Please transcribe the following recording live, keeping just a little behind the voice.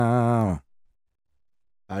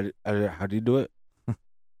How do you do it?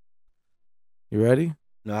 You ready?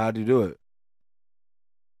 No, how do you do it?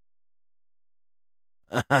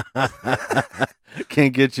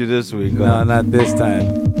 Can't get you this week. No, Huh? not this time.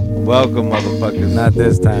 Welcome, motherfuckers. Not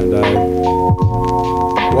this time, dog.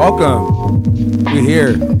 Welcome. We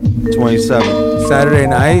here. 27. Saturday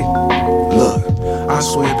night. Look, I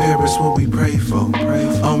swear Paris what we pray for.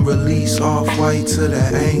 Unreleased off-white to the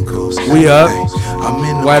ankles. We up. I'm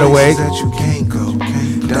in the Wide awake. places that you can't go.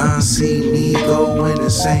 Don C, Nigo in the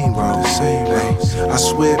same row. I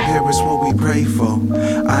swear Paris what we pray for.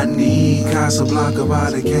 I need Casablanca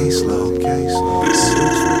by the caseload.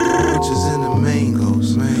 Oranges and the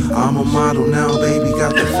mangoes. I'm a model now, baby,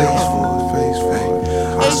 got the face for it.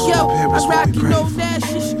 I Hey swear yo, Paris I what rock we you pray no for.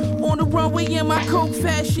 dashes on the runway in my coke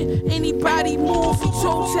fashion. Anybody move, he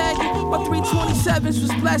toe tagging. My 327s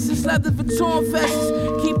was blessings, leather Vuitton vests.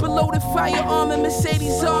 Keep a loaded firearm and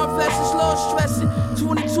Mercedes arm vests. Lost stressing.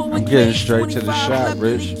 22 I'm getting straight to the shot,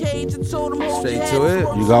 Rich. Straight to it?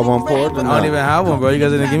 You got one poured or I not? don't even have one, bro. You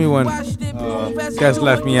guys didn't give me one. Guys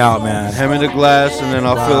left me out, man. Hand me the glass and then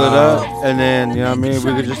I'll fill it up. And then, you know what I mean?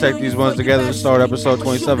 We could just take these ones together to start episode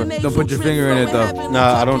 27. Don't put your finger in it, though.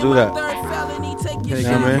 Nah, I don't do that.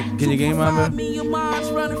 Can you game on me?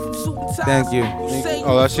 Thank you.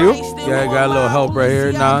 Oh, that's you? Yeah, I got a little help right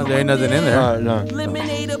here. No, there ain't nothing in there. No.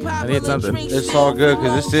 I need something. It's all good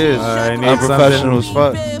because this is I need unprofessional as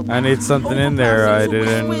fuck. I need something in there. I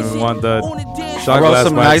didn't want the I shot wrote glass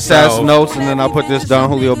some by nice ass itself. notes and then I put this Don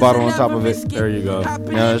Julio bottle on top of it. There you go.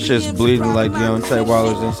 Now that shit's bleeding like Deontay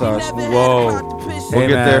Wilder's inside. Whoa. We'll Hey,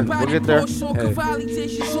 get there. man. We'll get there.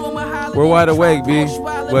 Hey. We're wide awake, B.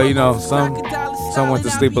 Well, you know, some went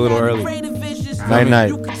to sleep a little early. Night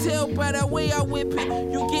night.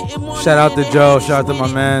 Shout out to Joe. Shout out to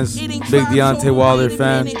my man's big Deontay Wilder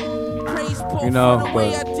fan. You know,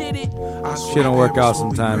 but shit don't work out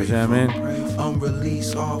sometimes, you know what I mean?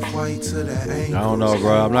 Unreleased off-white to the ankles. I don't know,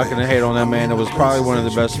 bro. I'm not gonna hate on that man. It was probably one of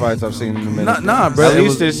the best fights I've seen in a minute. Nah, bro. At it least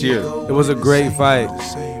was- this year. It was a great fight.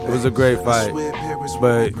 It was a great fight.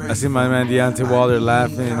 But I see my man Deontay Wilder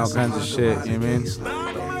laughing and all kinds of shit, you know what I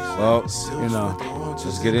mean? Well, You know.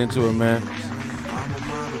 let's get into it, man.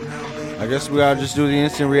 I guess we gotta just do the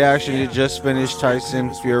instant reaction. It just finished.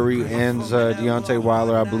 Tyson Fury ends Deontay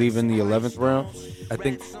Wilder, I believe, in the 11th round. I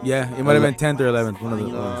think, yeah, it might have been 10th or 11th. One of the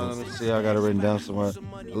Let me see. I got it written down somewhere.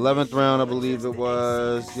 11th round, I believe it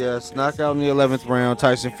was. Yes, knockout in the 11th round.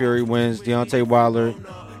 Tyson Fury wins. Deontay Wilder,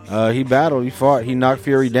 he battled. He fought. He knocked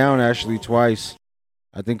Fury down actually twice.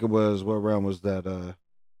 I think it was, what round was that?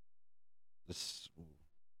 This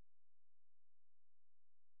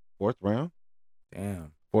fourth round.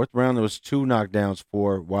 Damn. Fourth round, there was 2 knockdowns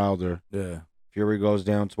for Wilder. Yeah. Fury goes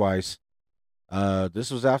down twice. This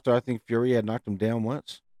was after I think Fury had knocked him down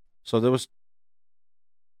once. So there was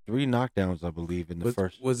 3 knockdowns, I believe, in the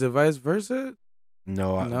first. Was it vice versa?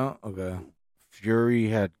 No, No? Okay. Fury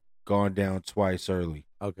had gone down twice early.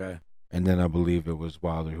 Okay. And then I believe it was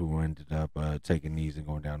Wilder who ended up taking knees and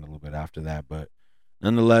going down a little bit after that. But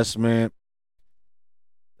nonetheless, man,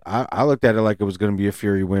 I looked at it like it was going to be a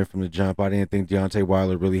Fury win from the jump. I didn't think Deontay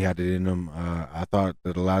Wilder really had it in him. I thought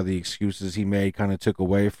that a lot of the excuses he made kind of took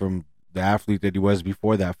away from the athlete that he was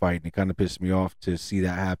before that fight, and it kind of pissed me off to see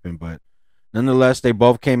that happen. But nonetheless, they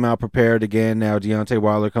both came out prepared again. Now Deontay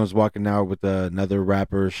Wilder comes walking out with another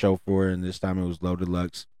rapper chauffeur, and this time it was Loaded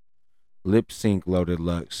Lux. Lip sync Loaded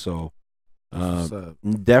Lux. So What's up?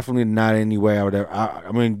 definitely not any way I would ever.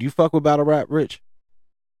 I mean, do you fuck with battle rap, Rich?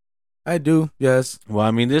 I do, yes. Well, I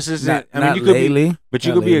mean, this isn't. Not, I mean, not you could lately. be, but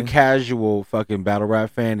you Not could be a lately. casual fucking battle rap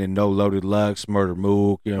fan and know Loaded Lux, Murder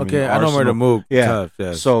Mook. You know what Okay, I I mean? know Murder Arsenal. Mook. Yeah. Tough,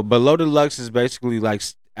 yes. So, but Loaded Lux is basically like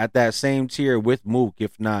at that same tier with Mook,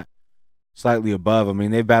 if not slightly above. I mean,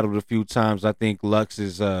 they battled a few times. I think Lux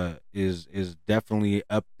is definitely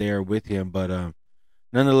up there with him, but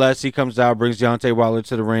nonetheless, he comes out, brings Deontay Wilder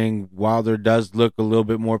to the ring. Wilder does look a little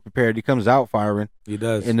bit more prepared. He comes out firing. He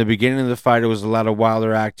does. In the beginning of the fight, there was a lot of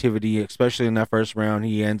Wilder activity, especially in that first round.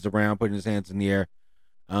 He ends the round putting his hands in the air.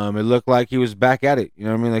 It looked like he was back at it. You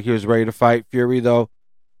know what I mean? Like he was ready to fight. Fury, though,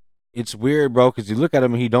 it's weird, bro, because you look at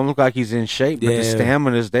him and he don't look like he's in shape, but the Yeah.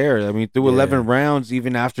 stamina is there. I mean, through Yeah. 11 rounds,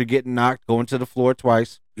 even after getting knocked, going to the floor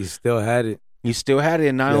twice, He still had it. he still had it.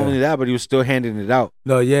 And not Yeah. only that, but he was still handing it out.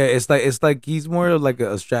 No, yeah, it's like he's more of like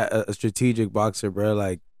a strategic boxer, bro.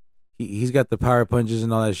 Like he's got the power punches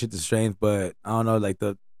and all that shit, the strength, but I don't know, like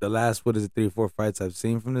the last 3 or 4 fights I've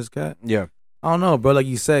seen from this cat. Yeah. I don't know, bro. Like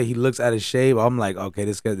you said, he looks out of shape. I'm like, okay,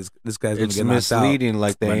 this guy's gonna It's get knocked out. misleading,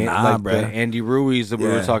 like But nah, the bruh. Andy Ruiz that we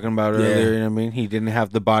were Yeah. talking about Yeah. earlier. You know what I mean? He didn't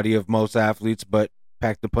have the body of most athletes, but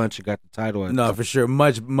packed the punch and got the title. No, for sure.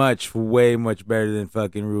 Way much better than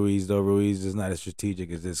fucking Ruiz, though. Ruiz is not as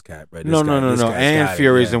strategic as this cat, bro. No. And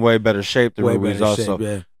Fury's in way better shape than Ruiz also. Shape,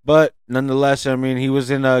 yeah. But nonetheless, I mean, he was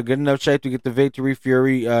in good enough shape to get the victory.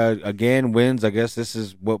 Fury, again, wins. I guess this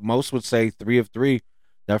is what most would say 3 of 3.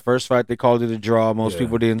 That first fight, they called it a draw. Most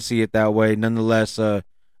people didn't see it that way. Nonetheless, I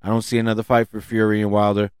don't see another fight for Fury and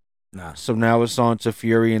Wilder. Nah. So now it's on to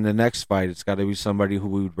Fury in the next fight. It's got to be somebody who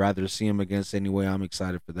we would rather see him against anyway. I'm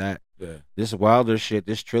excited for that. Yeah. This Wilder shit,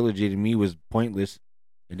 this trilogy to me was pointless.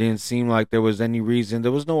 It didn't seem like there was any reason.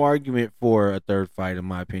 There was no argument for a third fight, in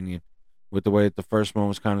my opinion, with the way that the first one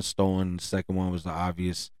was kind of stolen. The second one was the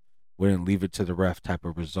obvious, we didn't leave it to the ref type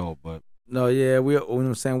of result. But no, yeah,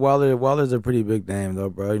 I'm saying Wilder's a pretty big name, though,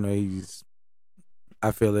 bro. You know, I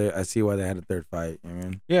feel it. I see why they had a third fight. You know what I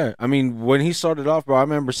mean? Yeah, I mean, when he started off, bro, I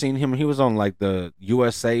remember seeing him. He was on like the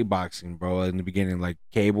USA boxing, bro, in the beginning, like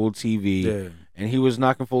cable TV, and he was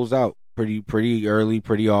knocking fools out pretty early,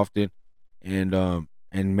 pretty often, and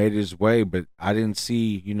made his way. But I didn't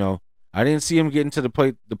see him getting to the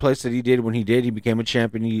place that he did when he did. He became a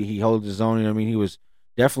champion. He held his own. And I mean, he was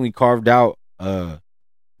definitely carved out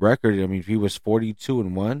record. I mean, he was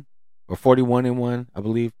 42-1 or 41-1, I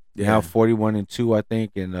believe. Yeah. Now 41-2, I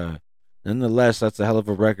think, and nonetheless, that's a hell of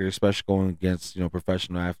a record, especially going against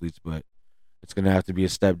professional athletes. But it's gonna have to be a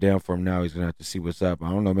step down for him now. He's gonna have to see what's up. I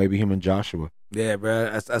don't know, maybe him and Joshua. Yeah,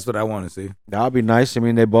 bro, that's what I want to see. That'd be nice. I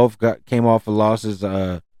mean, they both came off of losses.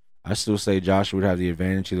 I still say Joshua would have the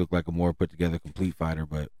advantage. He looked like a more put together, complete fighter.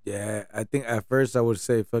 But yeah, I think at first I would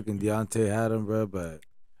say fucking Deontay had him, bro. But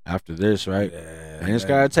after this, right? Yeah, and it's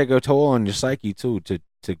gotta take a toll on your psyche too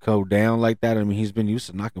to go down like that. I mean, he's been used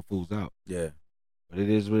to knocking fools out. Yeah. But it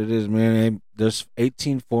is what it is, man. There's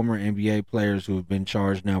 18 former NBA players who have been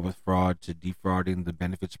charged now with fraud to defrauding the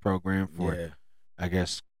benefits program for, I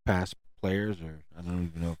guess, past players, or I don't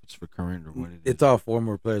even know if it's for current or what it is. It's all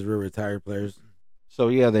former players. We're retired players. So,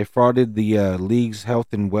 yeah, they frauded the league's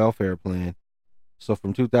health and welfare plan. So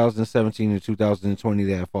from 2017 to 2020,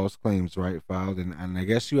 they had false claims, right, filed. And I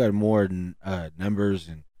guess you had more numbers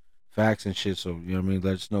and facts and shit, so you know what I mean.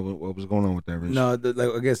 Let us know what was going on with that. Rich. No,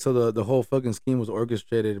 I guess so. The whole fucking scheme was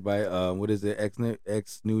orchestrated by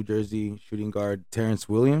ex New Jersey shooting guard Terrence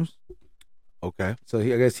Williams. Okay, so I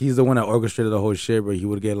guess he's the one that orchestrated the whole shit. Where he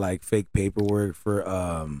would get like fake paperwork for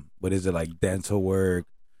like dental work.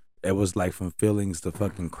 It was like from fillings to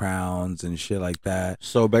fucking crowns and shit like that.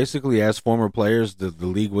 So basically, as former players, the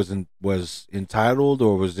league was entitled,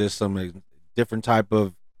 or was this some different type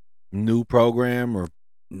of new program or?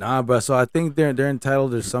 Nah, bro. So I think they're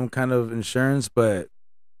entitled to some kind of insurance, but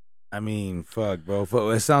I mean, fuck, bro.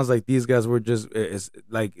 It sounds like these guys were just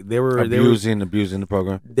like they were abusing the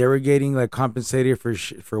program. They were getting like compensated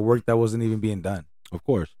for work that wasn't even being done. Of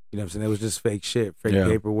course, you know what I'm saying. It was just fake shit, fake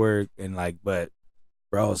paperwork, and like, but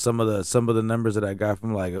bro, some of the numbers that I got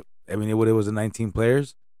from like, I mean, it was 19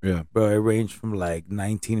 players. Yeah, bro. It ranged from like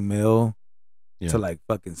 19 mil to like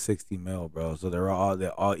fucking 60 mil, bro. So they're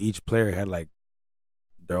all each player had like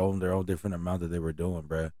their own different amount that they were doing,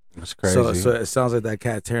 bro. That's crazy. So it sounds like that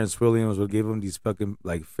cat Terrence Williams would give them these fucking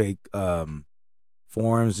like fake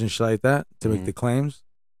forms and shit like that to make the claims,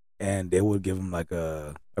 and they would give him like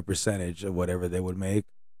a percentage of whatever they would make,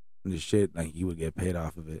 and the shit like he would get paid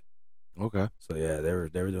off of it. Okay. So yeah, they were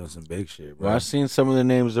doing some big shit, bro. Well, I've seen some of the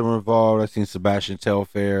names that were involved. I've seen Sebastian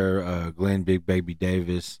Telfair, Glenn Big Baby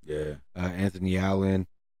Davis, Anthony Allen.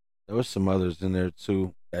 There was some others in there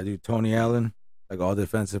too. That dude Tony Allen. Like all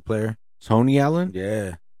defensive player, Tony Allen.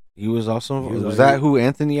 Yeah, he was also. Was that who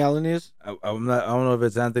Anthony Allen is? I'm not. I don't know if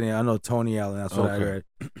it's Anthony. I know Tony Allen. That's what I read.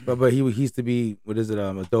 But he used to be. What is it?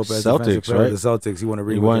 A dope ass Celtics, player. right? The Celtics. He won a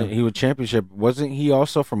ring. He won championship. Wasn't he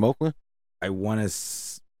also from Oakland? I want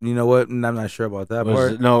to. You know what? I'm not sure about that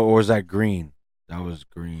part. Or was that Green? That was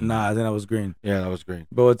Green. Nah, I think that was Green. Yeah, that was Green.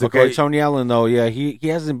 But Tony Allen though, yeah, he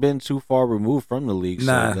hasn't been too far removed from the league.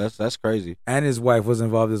 Nah, so that's crazy. And his wife was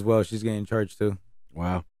involved as well. She's getting charged too.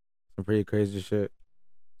 Wow. Some pretty crazy shit.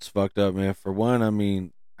 It's fucked up, man. For one, I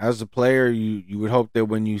mean, as a player, you would hope that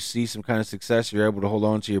when you see some kind of success, you're able to hold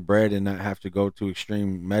on to your bread and not have to go to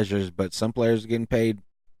extreme measures. But some players are getting paid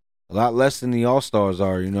a lot less than the All-Stars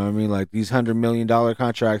are, you know what I mean? Like these $100 million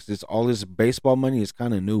contracts, it's all this baseball money is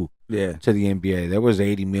kind of new to the NBA. There was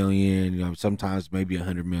 $80 million, sometimes maybe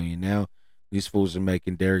 $100 million. Now these fools are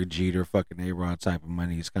making Derek Jeter, fucking A-Rod type of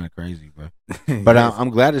money. It's kind of crazy, bro. But I'm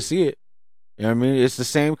glad to see it. You know what I mean? It's the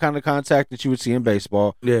same kind of contact that you would see in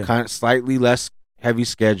baseball. Yeah. Kind of slightly less heavy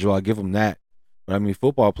schedule. I'll give them that. But I mean,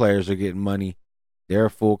 football players are getting money They're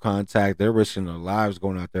full contact. They're risking their lives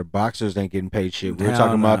going out there. Boxers ain't getting paid shit. We were Hell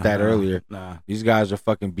talking about that nah. earlier. Nah. These guys are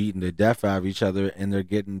fucking beating the death out of each other, and they're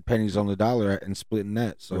getting pennies on the dollar and splitting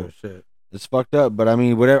that. So Real shit. it's fucked up. But I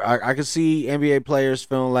mean, whatever. I can see NBA players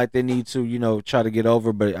feeling like they need to, try to get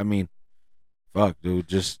over. But I mean, fuck, dude,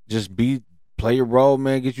 just play your role,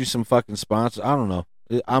 man. Get you some fucking sponsors. I don't know.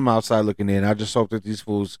 I'm outside looking in. I just hope that these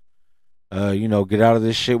fools, get out of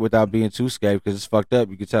this shit without being too scared because it's fucked up.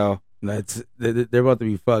 You can tell. They're about to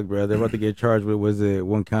be fucked, bro. They're about to get charged with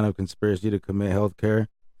one count of conspiracy to commit healthcare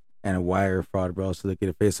and wire fraud, bro. So they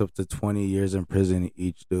could face up to 20 years in prison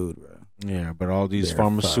each dude, bro. Yeah, but all these They're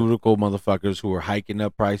pharmaceutical motherfuckers who are hiking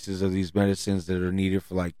up prices of these medicines that are needed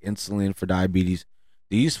for like insulin for diabetes,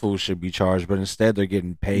 these fools should be charged, but instead they're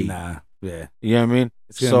getting paid. Nah, yeah. You know what I mean?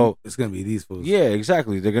 It's gonna be these fools. Yeah,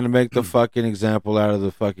 exactly. They're gonna make the fucking example out of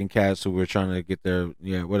the fucking cats who were trying to get their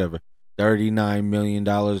whatever. $39 million.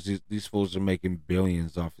 These fools are making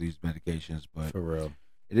billions off of these medications, but For real.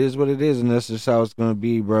 it is what it is, and that's just how it's gonna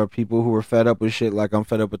be, bro. People who are fed up with shit, like I'm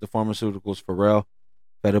fed up with the pharmaceuticals. Pharrell,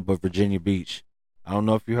 fed up with Virginia Beach. I don't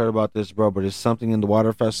know if you heard about this, bro, but it's something in the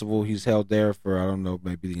Water Festival. He's held there for, I don't know,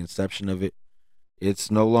 maybe the inception of it.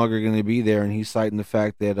 It's no longer going to be there, and he's citing the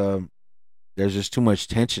fact that there's just too much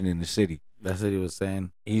tension in the city. That's what he was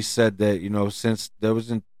saying. He said that, since there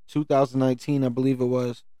was in 2019, I believe it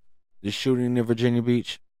was, the shooting in Virginia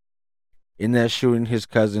Beach. In that shooting, his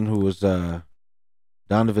cousin, who was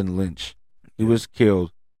Donovan Lynch, he was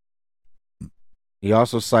killed. He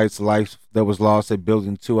also cites life that was lost at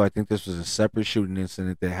Building 2. I think this was a separate shooting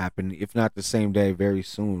incident that happened, if not the same day, very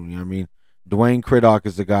soon. You know what I mean? Dwayne Criddock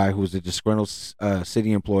is the guy who was a disgruntled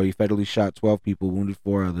city employee, fatally shot 12 people, wounded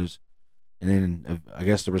 4 others. And then I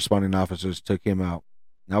guess the responding officers took him out.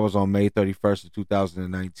 And that was on May 31st of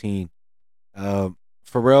 2019.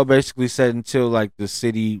 Pharrell basically said until like the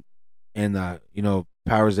city and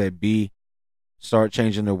powers that be start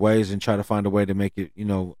changing their ways and try to find a way to make it,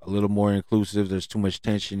 a little more inclusive. There's too much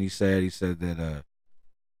tension. He said that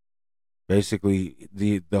basically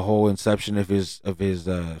the whole inception of his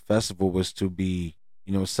festival was to be,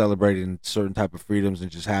 celebrating certain type of freedoms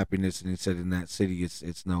and just happiness. And he said in that city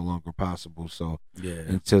it's no longer possible. So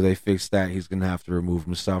until they fix that, he's gonna have to remove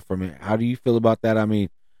himself from it. How do you feel about that? I mean,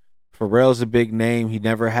 Pharrell's a big name. He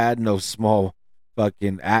never had no small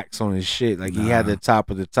fucking acts on his shit. Like he had the top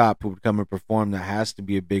of the top who would come and perform. That has to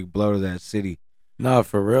be a big blow to that city. No,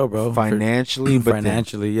 for real, bro. Financially,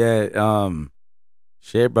 yeah.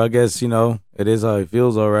 Shit, bro. I guess it is how he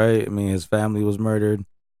feels. All right. I mean, his family was murdered,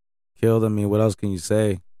 killed. I mean, what else can you say?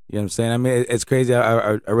 You know what I'm saying? I mean, it's crazy.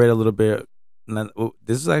 I read a little bit.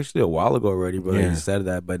 This is actually a while ago already, bro. He said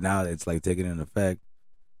that, but now it's like taking an effect.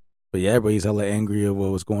 But yeah, bro, he's hella angry of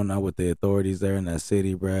what was going on with the authorities there in that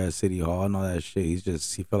city, bro, City Hall and all that shit.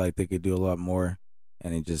 He felt like they could do a lot more,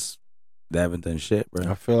 and they haven't done shit, bro.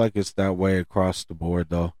 I feel like it's that way across the board,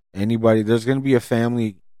 though. There's gonna be a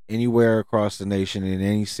family anywhere across the nation in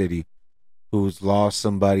any city who's lost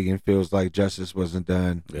somebody and feels like justice wasn't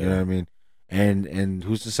done. You know what I mean? And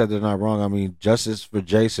who's to say they're not wrong? I mean, justice for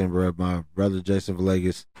Jason, bro. My brother Jason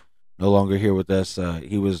Villegas, no longer here with us.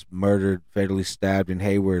 He was murdered, fatally stabbed in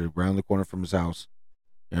Hayward, around the corner from his house.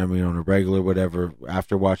 You know what I mean? On a regular whatever.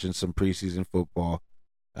 After watching some preseason football,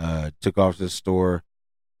 took off to the store.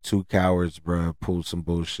 2 cowards, bro, pulled some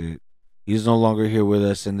bullshit. He's no longer here with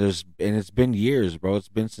us, and it's been years, bro. It's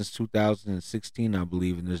been since 2016, I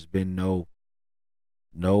believe, and there's been no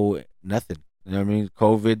nothing. You know what I mean?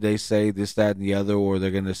 COVID, they say this, that, and the other, or they're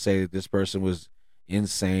gonna say that this person was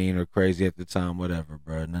insane or crazy at the time, whatever,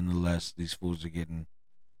 bro. Nonetheless, these fools are getting,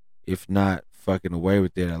 if not fucking away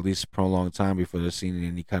with it, at least a prolonged time before they're seeing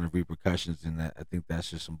any kind of repercussions in that. I think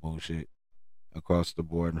that's just some bullshit across the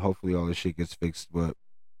board, and hopefully all this shit gets fixed, but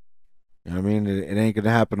you know what I mean? It ain't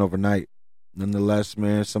gonna happen overnight. Nonetheless,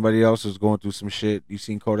 man, somebody else is going through some shit. You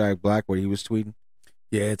seen Kodak Black where he was tweeting?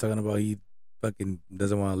 Yeah, talking about he fucking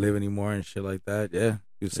doesn't want to live anymore and shit like that. Yeah,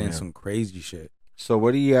 he was saying some crazy shit. So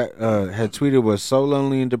what he had tweeted was, so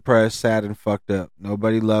lonely and depressed, sad and fucked up.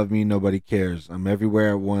 Nobody loved me, nobody cares. I'm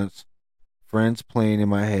everywhere at once. Friends playing in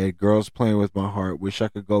my head, girls playing with my heart. Wish I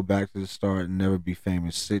could go back to the start and never be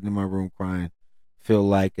famous. Sitting in my room crying, feel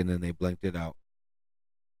like, and then they blanked it out.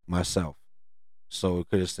 Myself. So it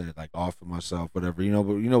could have said like offer myself, whatever. But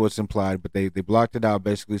you know what's implied, but they blocked it out,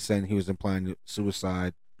 basically saying he was implying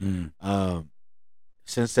suicide.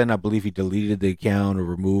 Since then, I believe he deleted the account or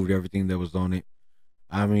removed everything that was on it.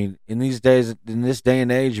 I mean, in this day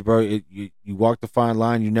and age, bro, you walk the fine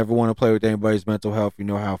line. You never want to play with anybody's mental health. You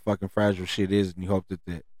know how fucking fragile shit is, and you hope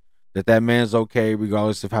that man's okay,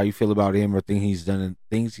 regardless of how you feel about him or things he's done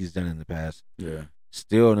in the past. Yeah.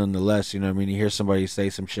 still, nonetheless, you know what I mean. You hear somebody say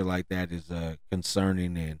some shit like that is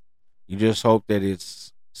concerning, and you just hope that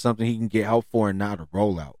it's something he can get help for and not a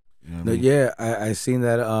rollout. You know what I mean? Yeah, I seen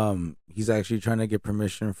that. He's actually trying to get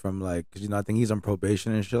permission from because I think he's on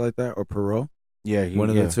probation and shit like that, or parole. Yeah, One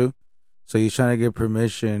of the two. So he's trying to get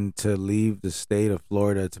permission to leave the state of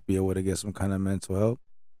Florida to be able to get some kind of mental help.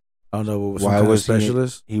 I don't know what was some kind of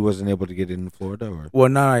specialist. He wasn't able to get in Florida, or well,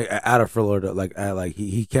 not out of Florida.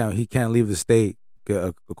 He can't leave the state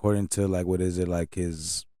according to what is it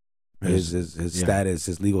his status,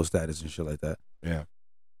 his legal status and shit like that. Yeah.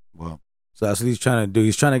 Well, so that's what he's trying to do.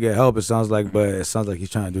 He's trying to get help. It sounds like he's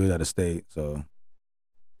trying to do it out of state. So.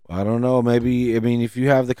 I don't know. Maybe, I mean, if you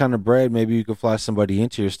have the kind of bread, maybe you could fly somebody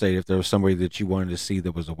into your state if there was somebody that you wanted to see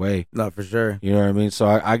that was away. No, for sure. You know what I mean? So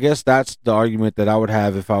I guess that's the argument that I would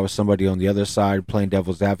have if I was somebody on the other side playing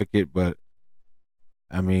devil's advocate. But,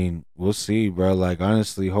 I mean, we'll see, bro.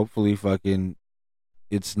 Honestly, hopefully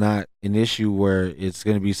it's not an issue where it's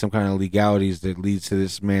going to be some kind of legalities that leads to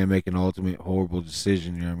this man making an ultimate horrible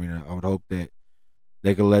decision. You know what I mean? I would hope that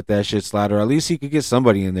they could let that shit slide, or at least he could get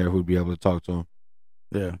somebody in there who'd be able to talk to him.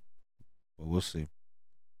 Yeah. But we'll see.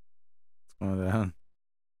 What's going on?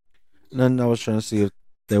 Nothing. I was trying to see if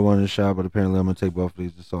they wanted a shot, but apparently I'm going to take both of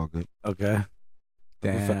these. It's all good. Okay.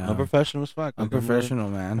 Damn. I'm professional as fuck. I'm professional,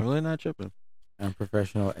 man. I'm really not tripping. I'm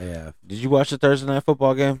professional AF. Did you watch the Thursday night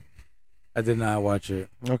football game? I did not watch it.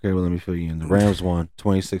 Okay, well, let me fill you in. The Rams won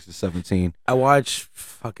 26-17. I watched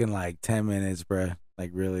fucking 10 minutes, bruh.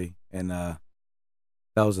 Really. And that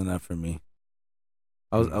was enough for me.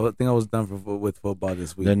 I think I was done with football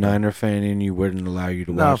this week. The Niner fan in you wouldn't allow you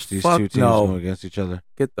to watch these two teams go against each other.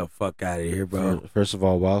 Get the fuck out of here, bro. First of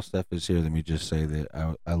all, while Steph is here, let me just say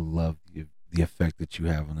that I love the effect that you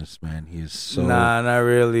have on this man. He is so... Nah, not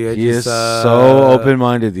really. He is so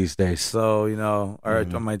open-minded these days. So,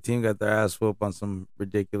 my team got their ass whooped on some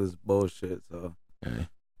ridiculous bullshit. So,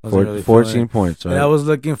 14 points, right? And I was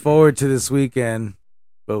looking forward to this weekend,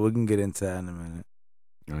 but we can get into that in a minute.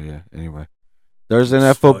 Oh, yeah. Anyway. Thursday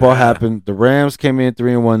night football happened. The Rams came in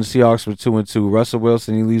 3-1. The Seahawks were 2-2. Russell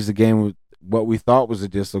Wilson, he leaves the game with what we thought was a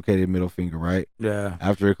dislocated middle finger, right? Yeah.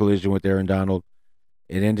 After a collision with Aaron Donald,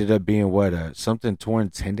 it ended up being something torn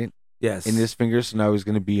tendon. Yes. In this finger, so now he's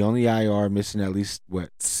going to be on the IR, missing at least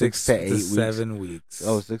 6 to 8 weeks. 7 weeks.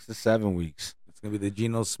 Oh, 6 to 7 weeks. It's going to be the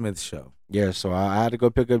Geno Smith show. Yeah, so I had to go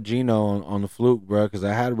pick up Geno on the fluke, bro, because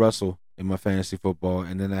I had Russell in my fantasy football,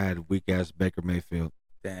 and then I had weak ass Baker Mayfield.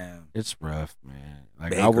 Damn. It's rough, man.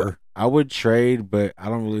 I would trade, but I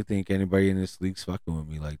don't really think anybody in this league's fucking with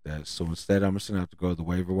me like that. So instead, I'm just gonna have to go to the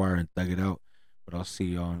waiver wire and thug it out. But I'll see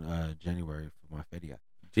you on January for my Fedia.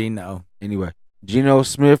 Geno. Anyway, Geno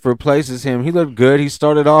Smith replaces him. He looked good. He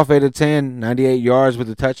started off 8 of 10, 98 yards with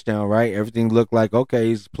a touchdown, right? Everything looked like, okay,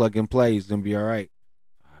 he's plug and play. He's gonna be all right.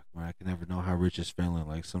 I can never know how Rich is feeling.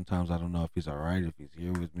 Sometimes I don't know if he's all right, if he's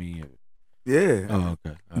here with me. Yeah. Oh,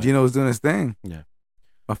 okay. Geno was doing his thing. Yeah.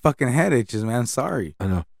 My fucking head itches, man. Sorry. I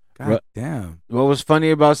know. God damn. What was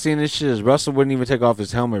funny about seeing this shit is Russell wouldn't even take off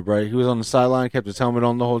his helmet, bro. He was on the sideline, kept his helmet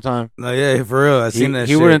on the whole time. No, yeah, for real. I seen that shit.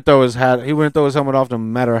 He wouldn't throw his hat. He wouldn't throw his helmet off no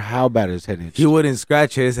matter how bad his head itched. He wouldn't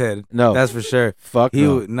scratch his head. No. That's for sure. Fuck he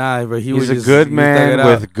no. Nah, bro. He's a good man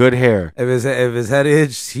with good hair. If his head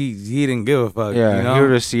itched, he didn't give a fuck. Yeah, you know? he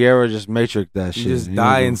would have Sierra just matrix that shit. He just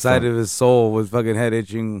die inside of his soul with fucking head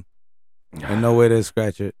itching and no way to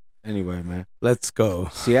scratch it. Anyway, man. Let's go.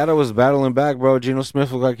 Seattle was battling back, bro. Geno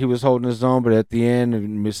Smith looked like he was holding his own, but at the end,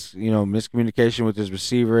 miscommunication with his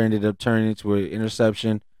receiver ended up turning into an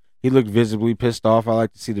interception. He looked visibly pissed off. I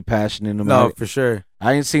like to see the passion in him. No, for sure.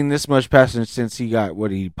 I ain't seen this much passion since he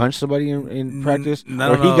punched somebody in practice? He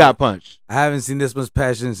No. got punched? I haven't seen this much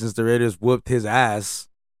passion since the Raiders whooped his ass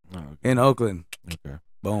in Oakland. Okay.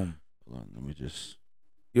 Boom. Hold on, let me just...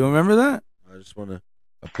 You remember that? I just want to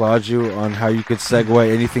applaud you on how you could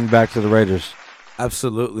segue anything back to the Raiders.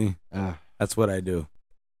 Absolutely. That's what I do.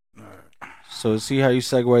 So see how you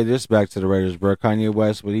segue this back to the Raiders, bro. Kanye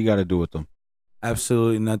West, what he got to do with them?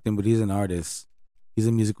 Absolutely nothing, but he's an artist. He's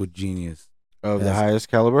a musical genius. Of the highest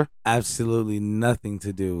caliber? Absolutely nothing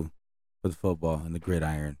to do with football and the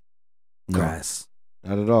gridiron. Grass.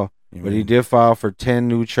 Not at all. But he did file for 10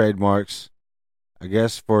 new trademarks, I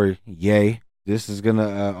guess, for Ye. This is going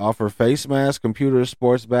to offer face masks, computers,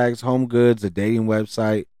 sports bags, home goods, a dating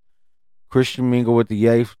website. Christian mingle with the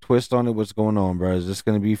Ye twist on it. What's going on, bro? Is this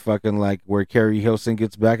going to be fucking like where Kerry Hilson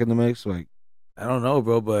gets back in the mix? I don't know,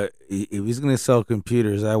 bro, but if he's going to sell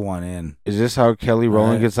computers, I want in. Is this how Kelly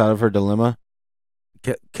Rowland gets out of her dilemma?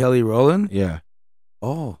 Kelly Rowland? Yeah.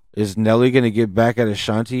 Oh. Is Nelly going to get back at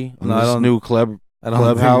Ashanti on this new club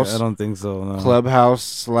Clubhouse. I don't think so. No.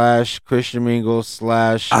 Clubhouse / Christian Mingle /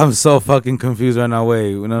 I'm so fucking confused right now.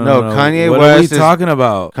 Wait, no. Kanye what West are we is- talking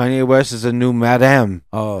about? Kanye West is a new madam.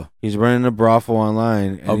 Oh, He's running a brothel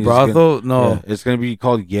online. And a he's brothel? No. Yeah, it's gonna be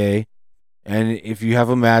called Gay, and if you have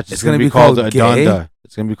a match, It's gonna gonna be be called called Adonda.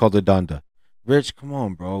 It's gonna be called Adonda. Rich, come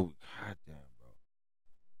on, bro. God damn, bro.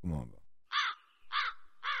 Come on, bro.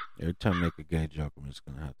 Every time I make a gay joke, I'm just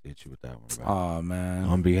gonna have to hit you with that one, bro. Oh man.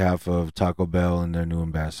 On behalf of Taco Bell and their new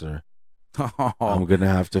ambassador, I'm gonna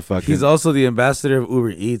have to fucking. He's also the ambassador of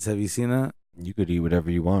Uber Eats. Have you seen that? You could eat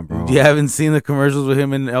whatever you want, bro. You haven't seen the commercials with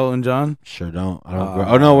him and Elton John? Sure don't. I don't.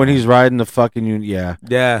 Oh no, when he's riding the fucking yeah.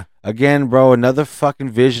 Yeah. Again, bro, another fucking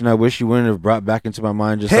vision I wish you wouldn't have brought back into my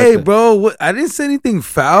mind. Just Hey, like the- bro, what, I didn't say anything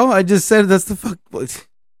foul. I just said that's the fuck.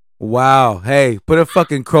 Wow. Hey, put a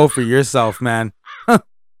fucking crow for yourself, man.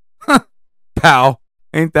 Pal.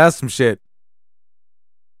 Ain't that some shit?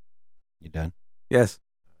 You done? Yes.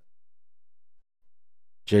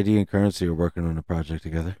 JD and Currency are working on a project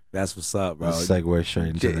together. That's what's up, bro. Let's segue straight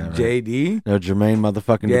into that. Right? JD? No, Jermaine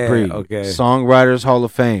motherfucking Yeah, Dupri. okay. Songwriters Hall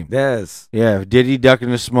of Fame. Yes. Yeah, Diddy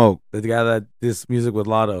ducking the smoke. The guy that this music with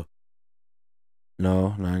Lotto.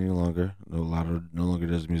 No, not any longer. No, Lotto no longer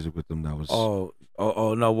does music with them. That was Oh,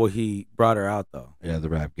 no. Well, he brought her out, though. yeah, the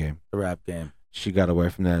rap game. The rap game. She got away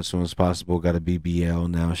from that as soon as possible. Got a BBL.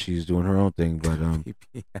 Now she's doing her own thing.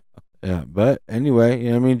 But yeah. But anyway,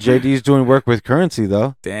 you know what I mean? JD's doing work with Currency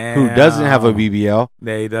though. Damn. Who doesn't have a BBL?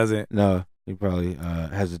 No, he doesn't. No, he probably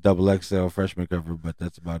has a XXL freshman cover, but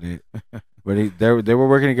that's about it. But they were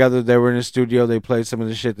working together. They were in the studio. They played some of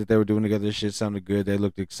the shit that they were doing together. The shit sounded good. They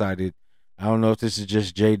looked excited. I don't know if this is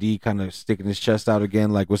just JD kind of sticking his chest out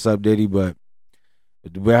again, like "What's up, Diddy?" But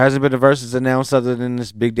there hasn't been a verses announced other than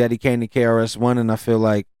this Big Daddy Kane and KRS-One, and I feel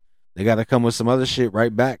like they got to come with some other shit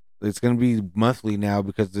right back. It's gonna be monthly now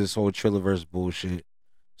because of this whole Trillaverse bullshit.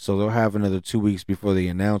 So they'll have another 2 weeks before they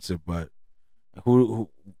announce it. But who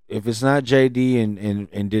if it's not JD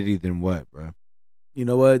and Diddy, then what, bro? You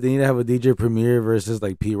know what? They need to have a DJ Premier versus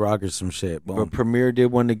like P Rock or some shit. Boom. But Premier did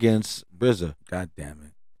one against RZA. God damn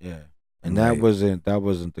it. Yeah. And Right. that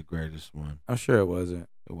wasn't the greatest one. I'm sure it wasn't.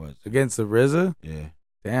 It was. Against the RZA? Yeah.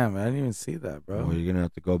 Damn, I didn't even see that, bro. Well, you're gonna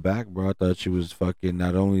have to go back, bro. I thought she was fucking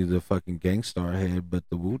not only the fucking Gangstar head, but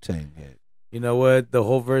the Wu-Tang head. You know what? The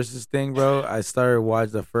whole versus thing, bro. I started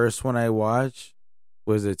watch the first one I watched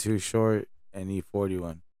was the Too Short and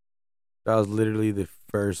E41. That was literally the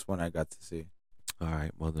first one I got to see. All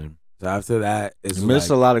right, well then. So after that, it's You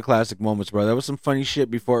missed like, a lot of classic moments, bro. There was some funny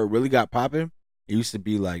shit before it really got popping. It used to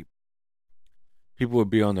be like people would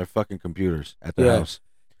be on their fucking computers at their Yeah. house.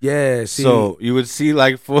 yeah. See, So you would see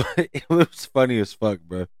like it was funny as fuck,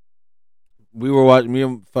 bro. We were watching, me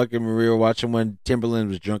and fucking Maria were watching when Timberland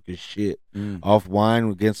was drunk as shit off wine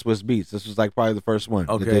against Swiss Beats. This was like probably the first one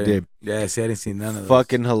that they did. Yeah, see, I didn't see none of those.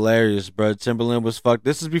 Fucking hilarious, bro. Timberland was fucked.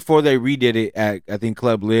 This is before they redid it at, I think,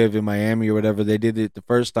 Club Live in Miami or whatever. They did it the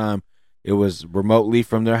first time. It was remotely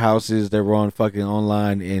from their houses. They were on fucking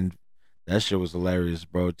online, and that shit was hilarious,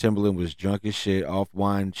 bro. Timberland was drunk as shit, off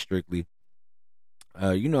wine strictly.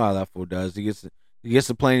 You know how that fool does. He gets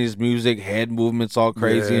to playing his music, head movements all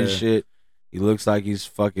crazy and Yeah. shit. He looks like he's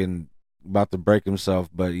fucking about to break himself.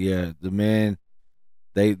 But yeah, the man,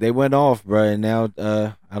 they went off, bro. And now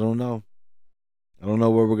I don't know. I don't know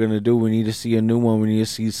what we're gonna do. We need to see a new one. We need to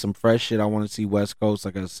see some fresh shit. I want to see West Coast,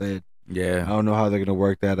 like I said. I Yeah. don't know how they're gonna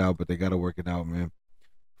work that out, but they gotta work it out, man.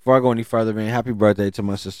 Before I go any further, man, happy birthday to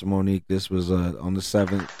my sister Monique. This was on the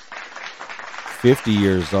 7th. 50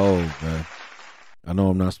 years old, man. I know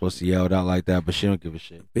I'm not supposed to yell it out like that, but she don't give a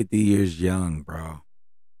shit. 50 years young, bro.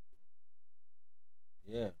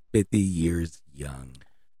 Yeah. 50 years young.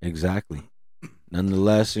 Exactly.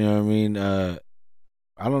 Nonetheless, you know what I mean?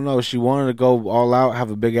 I don't know. She wanted to go all out,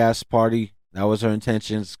 have a big ass party. That was her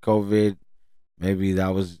intentions. COVID. Maybe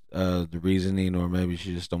that was the reasoning, or maybe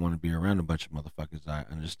she just don't want to be around a bunch of motherfuckers. I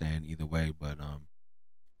understand either way, but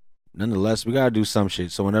nonetheless, we gotta do some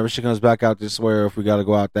shit. So whenever she comes back out this way, or if we gotta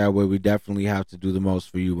go out that way, we definitely have to do the most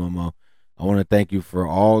for you, Momo. I want to thank you for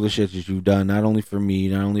all the shit that you've done, not only for me,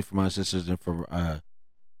 not only for my sisters, and for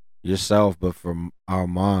yourself, but for our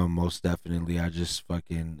mom, most definitely. I just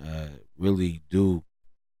fucking really do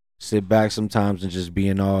sit back sometimes and just be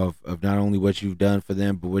in awe of not only what you've done for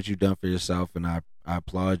them, but what you've done for yourself. And I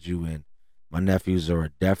applaud you. And my nephews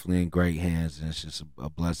are definitely in great hands, and it's just a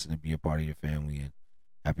blessing to be a part of your family. And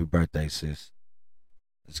happy birthday, sis.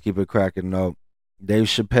 Let's keep it cracking. No, Dave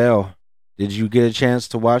Chappelle. Did you get a chance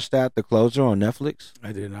to watch that, The Closer, on Netflix?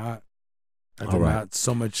 I did not. After not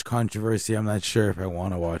so much controversy, I'm not sure if I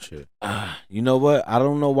want to watch it. You know what? I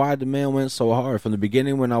don't know why the man went so hard. From the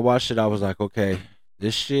beginning, when I watched it, I was like, okay,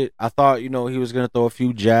 this shit. I thought, he was gonna throw a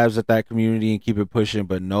few jabs at that community and keep it pushing,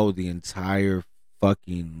 but no, the entire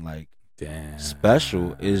fucking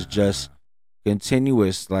special is just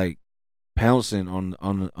continuous, pouncing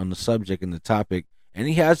on the subject and the topic, and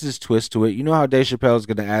he has this twist to it. You know how Dave Chappelle is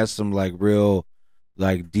gonna ask some real.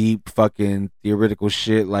 Deep fucking theoretical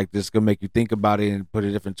shit this gonna make you think about it and put a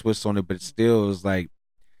different twist on it, but it still is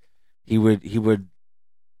he would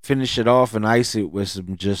finish it off and ice it with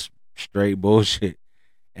some just straight bullshit.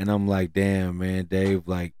 And I'm like, damn, man, Dave,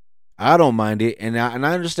 I don't mind it, and I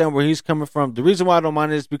understand where he's coming from. The reason why I don't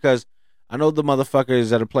mind it is because I know the motherfucker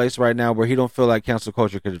is at a place right now where he don't feel like cancel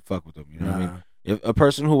culture could fuck with him. You know what I mean? If a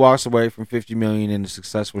person who walks away from 50 million in a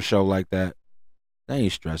successful show like that, they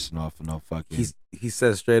ain't stressing off for no fucking. He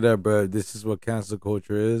said straight up, bro, this is what cancel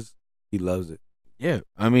culture is. He loves it. Yeah,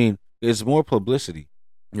 I mean, it's more publicity.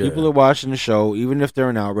 Yeah. People are watching the show, even if they're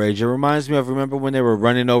in outrage. It reminds me of, remember when they were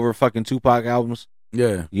running over fucking Tupac albums?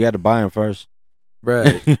 Yeah. You had to buy them first.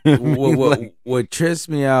 Right. What trips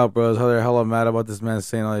me out, bro, is how they're hella mad about this man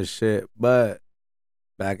saying all this shit. But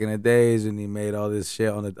back in the days when he made all this shit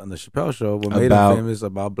on the Chappelle Show, what made him famous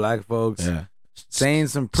about black folks. Yeah. Saying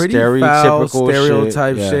some pretty foul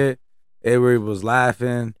stereotype shit. Everybody was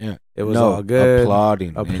laughing. Yeah, it was all good.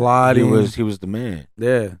 Applauding. He was the man.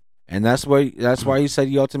 Yeah, and that's why he said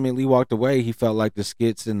he ultimately walked away. He felt like the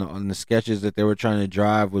skits and the sketches that they were trying to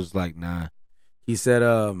drive was nah. He said,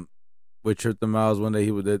 with Trip the Miles one day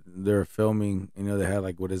they were filming. They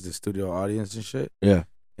had what is the studio audience and shit. Yeah,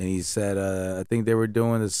 and he said, I think they were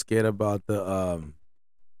doing the skit about the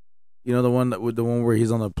the one where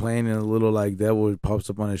he's on the plane and a little devil pops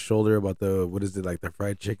up on his shoulder about the the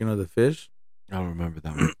fried chicken or the fish. I don't remember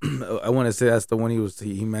that one. I want to say that's the one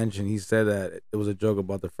he mentioned. He said that it was a joke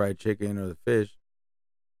about the fried chicken or the fish.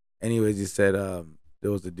 Anyways, he said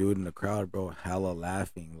there was a dude in the crowd, bro, hella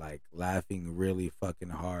laughing really fucking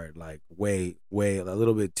hard, way a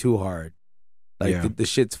little bit too hard. The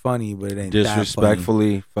shit's funny, but it ain't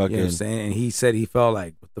disrespectfully that funny. fucking. You know what I'm saying? And he said he felt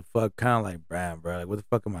what the fuck, kind of bro, what the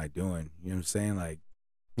fuck am I doing? You know what I'm saying?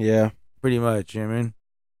 Yeah, pretty much. You know what I mean?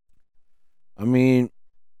 I mean,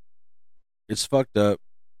 it's fucked up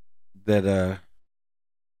that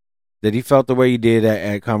he felt the way he did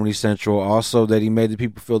at Comedy Central. Also, that he made the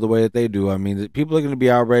people feel the way that they do. I mean, the people are going to be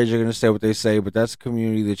outraged. They're going to say what they say, but that's a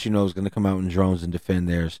community that is going to come out in drones and defend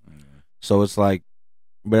theirs. Mm-hmm. So it's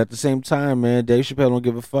but at the same time, man, Dave Chappelle don't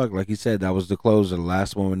give a fuck. Like he said, that was the close of the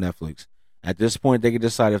last one with Netflix. At this point, they can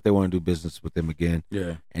decide if they want to do business with him again.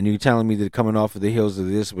 Yeah. And you're telling me that coming off of the heels of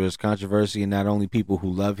this, where there's controversy, and not only people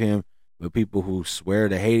who love him, but people who swear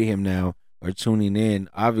to hate him now are tuning in.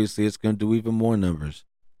 Obviously, it's going to do even more numbers.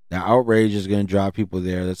 The outrage is going to draw people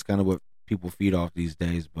there. That's kind of what people feed off these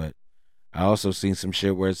days. But I also seen some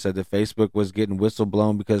shit where it said that Facebook was getting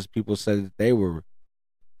whistleblown because people said that they were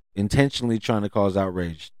intentionally trying to cause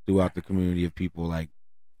outrage throughout the community of people.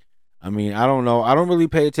 I mean, I don't know. I don't really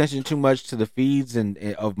pay attention too much to the feeds and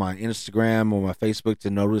of my Instagram or my Facebook to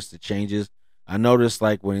notice the changes. I noticed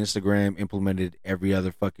when Instagram implemented every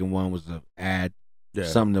other fucking one was an ad,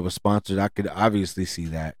 something that was sponsored. I could obviously see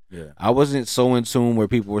that. Yeah. I wasn't so in tune where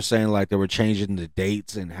people were saying they were changing the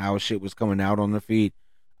dates and how shit was coming out on the feed.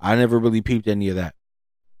 I never really peeped any of that.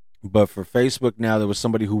 But for Facebook now, there was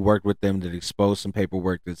somebody who worked with them that exposed some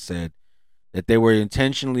paperwork that said that they were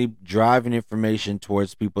intentionally driving information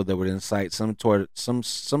towards people that would incite some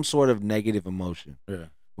sort of negative emotion. Yeah.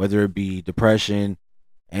 Whether it be depression,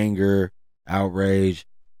 anger, outrage,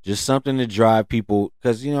 just something to drive people.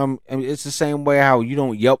 Because, it's the same way how you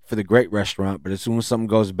don't Yelp for the great restaurant, but as soon as something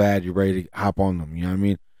goes bad, you're ready to hop on them. You know what I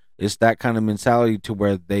mean? It's that kind of mentality to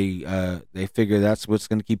where they figure that's what's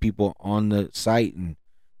going to keep people on the site and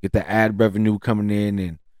get the ad revenue coming in.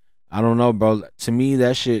 And I don't know, bro. To me,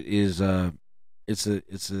 that shit is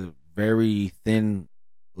it's a very thin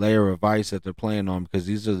layer of ice that they're playing on, because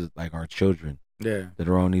these are our children that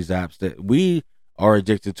are on these apps that we are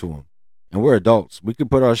addicted to them, and we're adults. We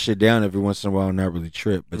could put our shit down every once in a while and not really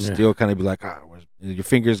trip, but still kind of be your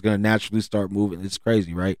finger's gonna naturally start moving. It's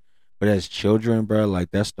crazy, right? But as children, bro,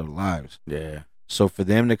 that's their lives. Yeah. So for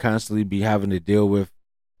them to constantly be having to deal with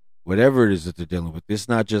whatever it is that they're dealing with, it's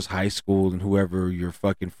not just high school and whoever your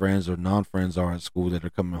fucking friends or non-friends are at school that are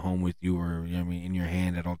coming home with you or, in your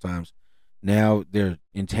hand at all times. Now they're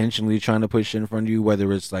intentionally trying to push shit in front of you,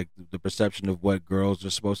 whether it's the perception of what girls are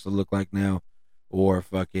supposed to look like now, or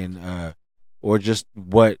fucking, or just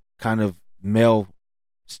what kind of male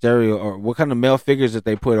stereo or what kind of male figures that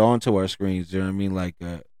they put onto our screens. You know what I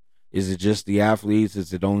mean? Is it just the athletes?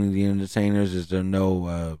 Is it only the entertainers? Is there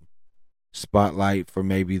no spotlight for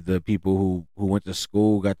maybe the people who went to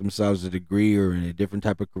school, got themselves a degree or in a different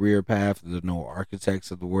type of career path? There's no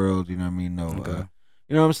architects of the world, you know what I mean? No, Okay.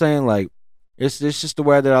 you know what I'm saying? Like, it's just the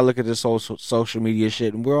way that I look at this social media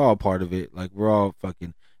shit, and we're all part of it. Like, we're all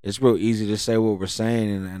fucking. It's real easy to say what we're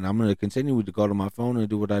saying, and I'm gonna continue to go to my phone and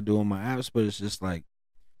do what I do on my apps. But it's just like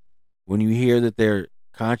when you hear that they're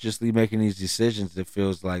consciously making these decisions, it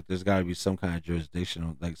feels like there's got to be some kind of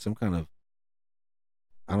jurisdictional, like some kind of,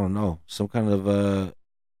 I don't know, some kind of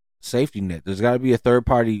safety net. There's got to be a third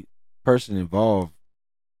party person involved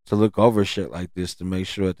to look over shit like this to make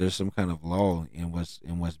sure that there's some kind of law in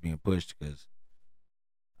what's being pushed, because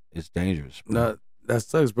it's dangerous, bro. No, that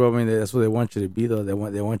sucks, bro. I mean, that's what they want you to be, though. They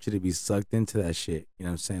want you to be sucked into that shit. You know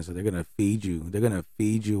what I'm saying? So they're gonna feed you. They're gonna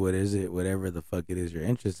feed you whatever the fuck it is your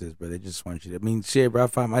interest is, bro. They just want you to. I mean, shit, bro. I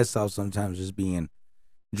find myself sometimes just being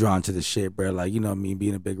drawn to the shit, bro. Like, you know me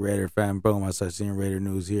being a big Raider fan, bro. I start seeing Raider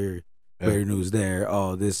news here, Raider news there,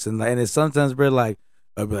 all this and like, and it's sometimes, bro, like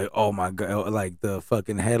I'll be like, oh my god, like the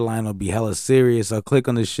fucking headline will be hella serious. I'll click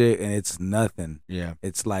on the shit and it's nothing. Yeah,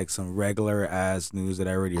 it's like some regular ass news that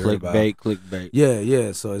I already heard about. Clickbait.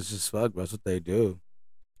 Yeah. So it's just fuck, bro. That's what they do.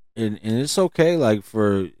 And it's okay, like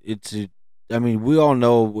for it to. I mean, we all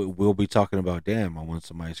know we'll be talking about. Damn, I want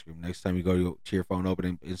some ice cream. Next time you go to your phone,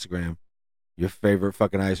 open Instagram. Your favorite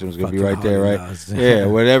fucking ice cream is gonna be right there, right? Yeah,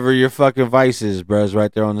 whatever your fucking vice is, bro, is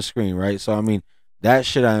right there on the screen, right? So I mean, that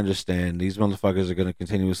shit I understand. These motherfuckers are gonna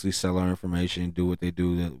continuously sell our information, do what they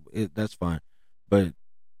do. That's fine, but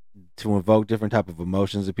to invoke different type of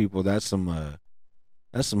emotions in people, that's some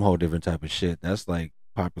whole different type of shit. That's like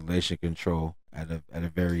population control at a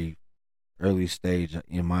very early stage,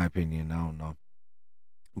 in my opinion. I don't know,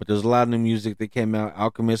 but there's a lot of new music that came out.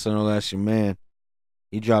 Alchemist, I know that's your man.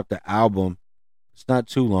 He dropped the album. It's not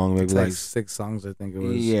too long, maybe it's like 6 songs, I think it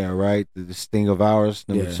was. Yeah, right. The Sting of Ours,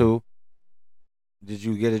 number 2. Did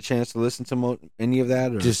you get a chance to listen to any of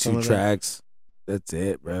that? Or just 2 tracks. That's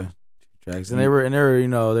it, bro. 2 tracks, and Mm. they were, you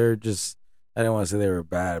know, they're just. I didn't want to say they were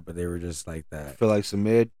bad, but they were just like that. Feel like some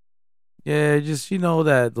mid. Yeah, just, you know,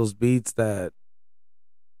 that those beats that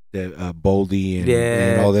Boldy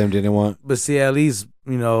and all them didn't want. But see, at least,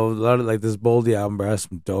 you know, a lot of like this Boldy album, bro, that's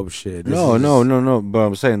some dope shit. No. But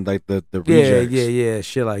I'm saying like the rejects. Yeah,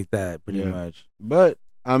 shit like that, pretty much. But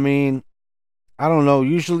I mean, I don't know.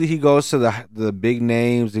 Usually he goes to the big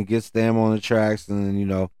names and gets them on the tracks, and then, you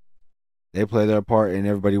know, they play their part and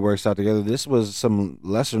everybody works out together. This was some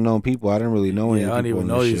lesser known people. I didn't really know any. I don't even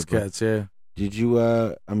know these cats. Yeah. Did you?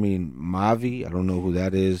 I mean, Mavi. I don't know who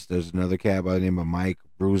that is. There's another cat by the name of Mike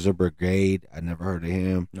Bruiser Brigade. I never heard of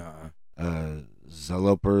him.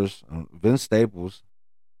 Zellopers. Vince Staples.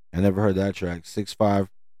 I never heard that track. 6'5"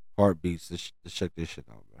 Heartbeats. Let's check this shit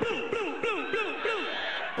out, bro.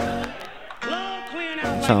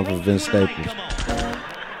 Time for Vince Staples.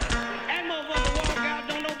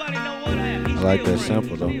 I like that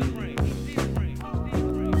sample though.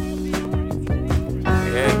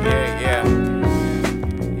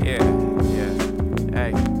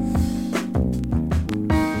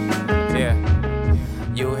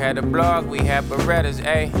 You had a blog, we had Berettas,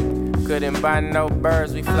 ayy. Couldn't buy no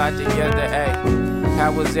birds, we fly together, ayy.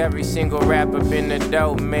 How was every single rapper been the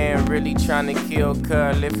dope, man? Really trying to kill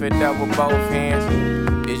Cud, lift it up with both hands.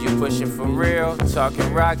 Is you pushing for real?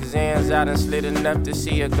 Talking rock Zans, I done slid enough to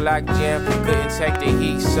see a Glock jam. Couldn't take the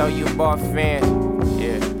heat, so you bought fans.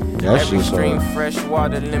 Yeah. Every stream, fresh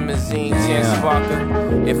water, limousine, 10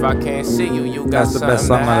 sparker. If I can't see you, you got that's the best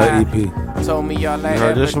song on the EP. Told me all I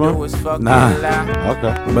ever do was fucking lie.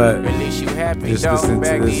 Okay. But release you happy, just though. listen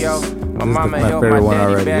to this. My mama my helped favorite my one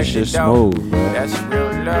daddy already. back This shit's the dough. smooth, bro. That's real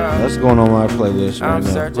love. That's going on my playlist right I'm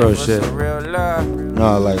now. searching Real for shit. some real love.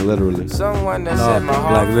 No, like literally. Someone that No, set my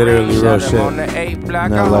heart like literally free. real Shot shit. him on the 8 block.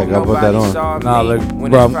 No, I like, hope I put that nobody on. saw Nah, me. look,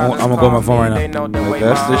 When bro, his I'm problems gonna go on my call phone me, right now. they know the Like way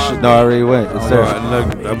that's the my shit. No, I already went. It's there. Look,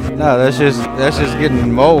 No, that's just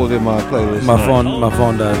getting mold in my playlist. my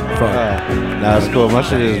phone died. Fuck. Nah, it's cool. My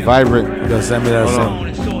shit is vibrant. Yo, send me that Hold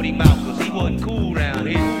song.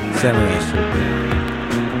 Send me that shit.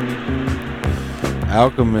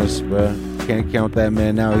 Alchemist, bro. Can't count that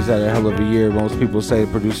man now. He's had a hell of a year. Most people say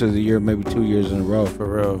producer of the year, maybe 2 years in a row. For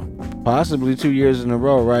real. Possibly 2 years in a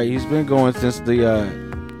row, right? He's been going since the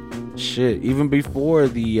shit. Even before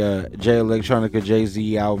the Jay Electronica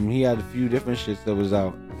Jay-Z album, he had a few different shits that was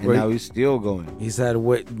out. And Wait. now he's still going. He's had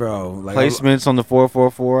bro. Like Placements on the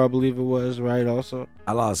 444, I believe it was, right? Also.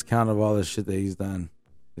 I lost count of all the shit that he's done.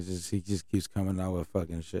 He just keeps coming out with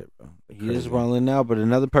fucking shit, bro. He is rolling now, but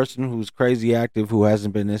another person who's crazy active, who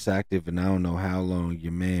hasn't been this active in I don't know how long,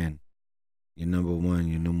 your man, Your number one,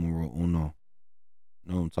 your numero uno.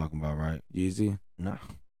 Know what I'm talking about, right? Yeezy. No.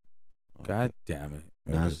 God damn it.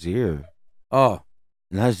 Nasir. Oh,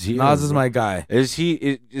 Nasir. Nas is bro. my guy. Is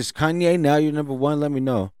Kanye now your number one? Let me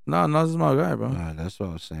know. No, Nas is my guy, bro. That's what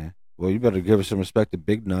I was saying. Well, you better give us some respect to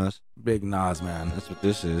Big Nas. Big Nas, man. That's what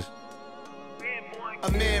this is.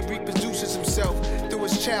 A man reproduces himself through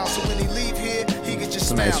his child, so when he leave here, he can just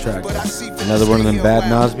It's a nice smile. track. But I see Another one of them bad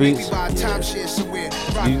Nas beats?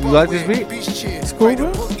 You like this beat? It's cool,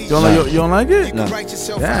 bro. You don't like it? No.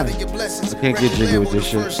 Damn. I can't get jiggy with this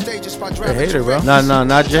shit. You're a hater, bro. No,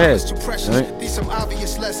 not your head.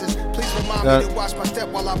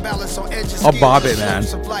 I'll bob it, man.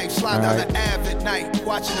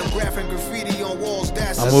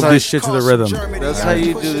 I'll move this shit to the rhythm. That's how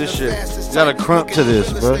you do this shit. You gotta crump to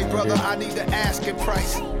this, bro.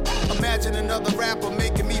 Imagine another rapper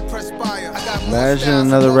making me perspire. Imagine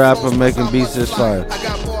another rapper making beats this fire.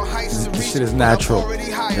 This shit is natural.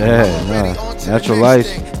 Yeah, no. Natural life.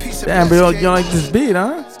 Damn, bro, you don't like this beat,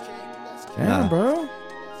 huh? Damn, Nah. bro.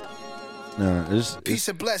 No, it's Peace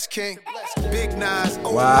and bless, King. Big Nas.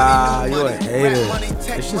 Wow, you a hater.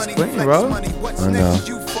 This shit's clean, bro. I know.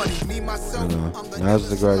 Nas is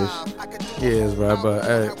the greatest. He is, bro, but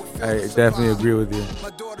I definitely agree with you.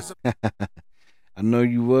 I know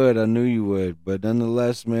you would. I knew you would. But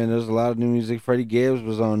nonetheless, man, there's a lot of new music. Freddie Gibbs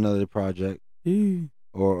was on another project.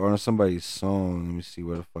 Or on somebody's song. Let me see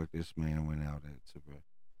where the fuck this man went out at. Bro.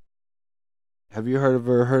 Have you heard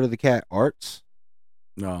of the cat Arts?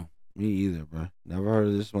 No. Me either, bro. Never heard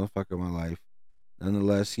of this motherfucker in my life.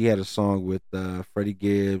 Nonetheless, he had a song with Freddie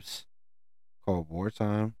Gibbs called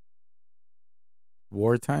Wartime.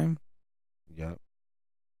 Wartime? Yep.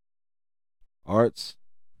 Arts,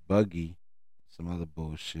 Buggy, some other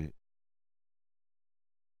bullshit.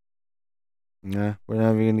 Nah, we're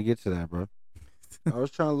not even gonna get to that, bro. I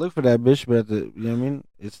was trying to look for that bitch, but you know what I mean?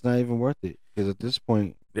 It's not even worth it. Because at this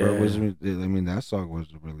point, bro, that song was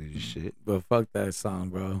really just shit. But fuck that song,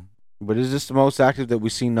 bro. But is this the most active that we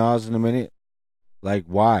see Nas in a minute? Like,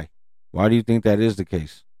 why? Why do you think that is the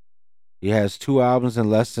case? He has 2 albums in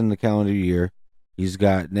less than the calendar year. He's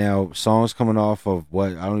got now songs coming off of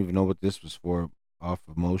what? I don't even know what this was for. Off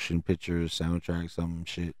of motion pictures, soundtrack, some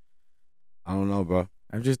shit. I don't know, bro.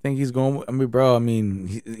 I just think he's going. I mean, bro. I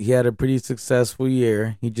mean, he had a pretty successful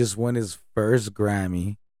year. He just won his first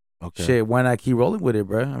Grammy. Okay. Shit, why not keep rolling with it,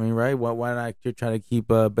 bro? I mean, right? Why not you're trying to keep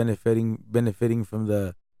benefiting from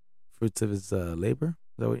the fruits of his labor?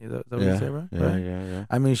 Is that what you say, bro? Yeah.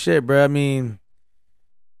 I mean, shit, bro. I mean,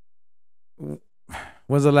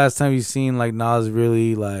 when's the last time you seen like Nas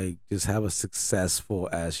really like just have a successful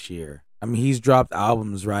ass year? I mean, he's dropped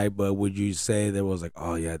albums, right? But would you say there was like,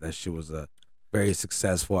 oh yeah, that shit was a very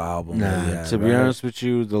successful album? Nah, to be honest with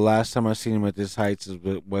you, the last time I seen him at this heights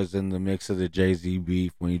was in the mix of the Jay-Z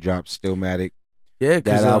beef when he dropped Stillmatic. Yeah,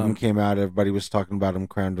 that album came out. Everybody was talking about him,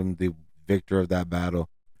 crowned him the victor of that battle.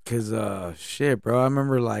 Cause shit, bro. I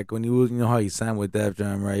remember like when he was, you know how he signed with Def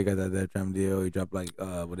Jam, right? He got that Def Jam deal. He dropped like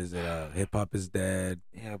what is it? Hip Hop Is Dead.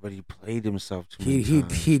 Yeah, but he played himself too many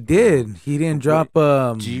times. He did. He didn't drop.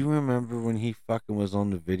 Do you remember when he fucking was on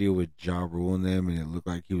the video with Ja Rule and them, and it looked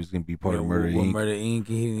like he was gonna be part of Murder Inc. Murder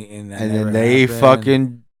Inc. And then they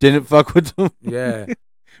fucking didn't fuck with him. Yeah,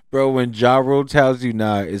 bro. When Ja Rule tells you,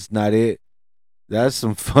 nah, it's not it. That's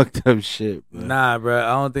some fucked up shit, bro. Nah, bro. I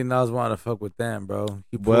don't think Nas wanted to fuck with them, bro.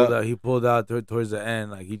 He pulled out towards the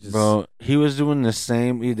end, like he just. Bro, he was doing the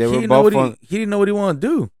same. They were didn't both know he didn't know what he wanted to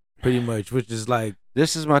do, pretty much, which is like.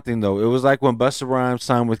 This is my thing though. It was like when Busta Rhymes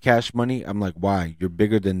signed with Cash Money. I'm like, why? You're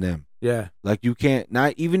bigger than them. Yeah. Like you can't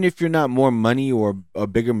not even if you're not more money or a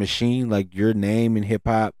bigger machine. Like your name in hip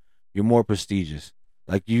hop, you're more prestigious.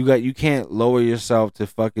 Like you can't lower yourself to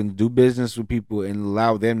fucking do business with people and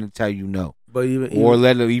allow them to tell you no. But or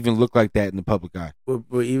let it even look like that in the public eye. But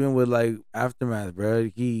even with like Aftermath, bro,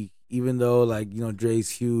 even though like you know Dre's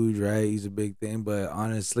huge, right? He's a big thing, but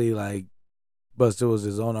honestly, like Busta was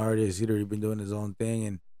his own artist. He'd already been doing his own thing,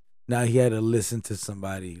 and now he had to listen to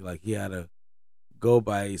somebody. Like he had to go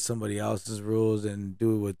by somebody else's rules and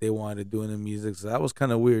do what they wanted to do in the music. So that was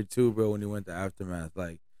kind of weird too, bro. When he went to Aftermath,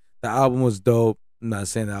 like the album was dope. I'm not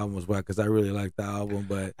saying the album was whack because I really liked the album,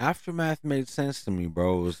 but Aftermath made sense to me,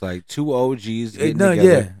 bro. It was like 2 OGs getting together.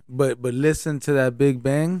 Yeah, but listen to that Big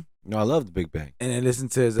Bang. No, I love the Big Bang, and then listen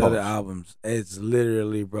to his other albums. It's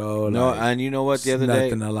literally, bro. No, like, and you know what? The other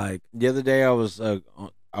day, I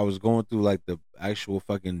was going through like the actual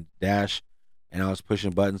fucking dash, and I was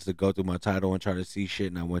pushing buttons to go through my title and try to see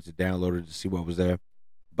shit, and I went to download it to see what was there.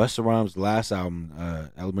 Busta Rhymes' last album,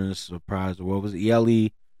 Element of Surprise, or what was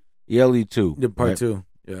it? ELE 2. The part 2.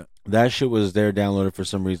 Yeah. That shit was there downloaded for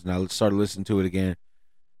some reason. I started listening to it again.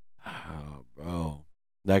 Oh, bro.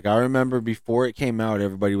 Like, I remember before it came out,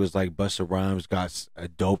 everybody was like, Busta Rhymes got a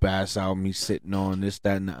dope ass album he's sitting on, this,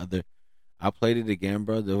 that, and the other. I played it again,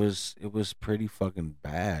 bro. It was pretty fucking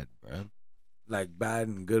bad, bro. Like bad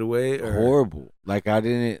in a good way or Horrible. Like, I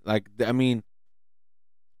didn't, like, I mean,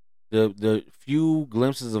 the few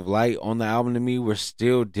glimpses of light on the album to me were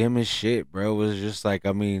still dim as shit, bro. It was just like,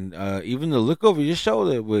 I mean, even the Look Over Your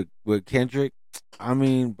Shoulder with Kendrick, I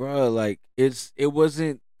mean, bro, like, it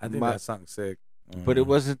wasn't, I think that song's sick. but it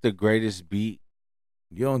wasn't the greatest beat.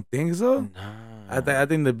 You don't think so? Nah. I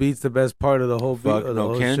think the beat's the best part of the whole beat. Fuck of the no,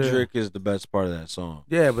 whole Kendrick shit. is the best part of that song.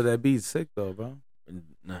 Yeah, but that beat's sick though, bro.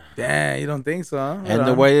 Nah. Damn, you don't think so? Huh? And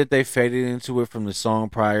the way that they faded into it from the song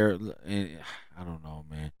prior, I don't know,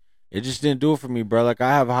 man. It just didn't do it for me, bro. Like,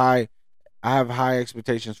 I have high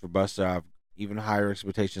expectations for Busta. I have even higher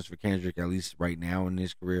expectations for Kendrick, at least right now in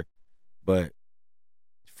his career. But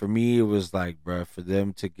for me, it was like, bro, for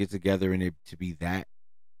them to get together and it to be that,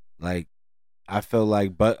 like, I felt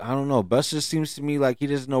like, but I don't know. Busta seems to me like he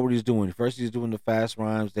doesn't know what he's doing. First, he's doing the fast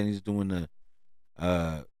rhymes, then he's doing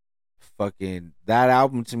the fucking, that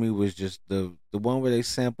album to me was just the one where they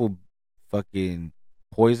sampled fucking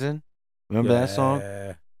Poison. Remember that song?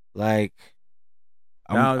 Like,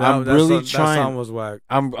 I'm really trying. That song was whack.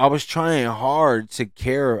 I was trying hard to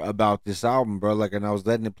care about this album, bro. Like, and I was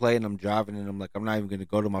letting it play, and I'm driving, and I'm like, I'm not even gonna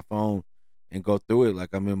go to my phone and go through it. Like,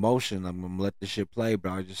 I'm in motion. I'm gonna let the shit play,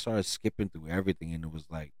 but I just started skipping through everything, and it was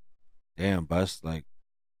like, damn, Bust, like,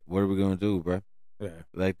 what are we gonna do, bro? Yeah.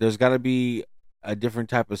 Like, there's got to be a different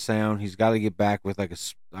type of sound. He's got to get back with like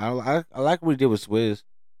I like what he did with Swizz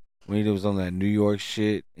when he was on that New York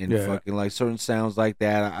shit and fucking like certain sounds like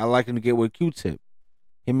that. I like him to get with Q-Tip.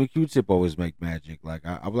 Him and Q-Tip always make magic. Like,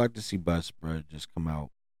 I would like to see Bust, bro, just come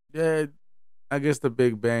out. Yeah, I guess the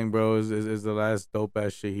Big Bang, bro, is the last dope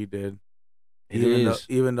ass shit he did.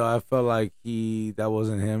 Even though I felt like that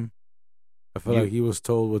wasn't him. I feel like he was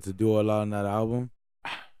told what to do a lot on that album.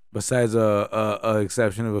 Besides a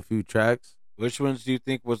exception of a few tracks. Which ones do you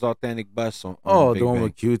think was authentic Bust on the Big one Bang?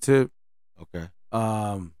 with Q-Tip. Okay.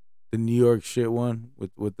 The New York shit one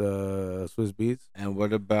with the Swiss Beats. And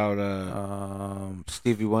what about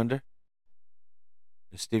Stevie Wonder?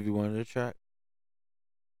 The Stevie Wonder track?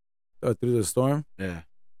 Through the Storm? Yeah.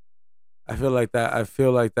 I feel like that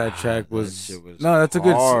track was, that shit was no, that's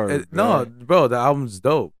hard, a good. No, bro, the album's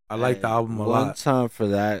dope. I like the album a lot. One time for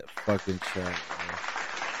that fucking track,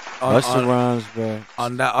 bro. Busta Rhymes, bro.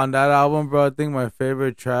 On that album, bro, I think my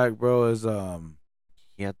favorite track, bro, is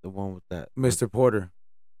He had the one with that Mr. Porter.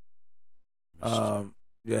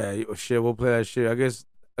 Yeah, shit, we'll play that shit. I guess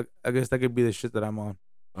that could be the shit that I'm on.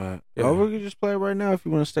 All right. Yeah. Oh, we can just play it right now if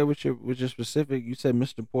you want to stay with your specific. You said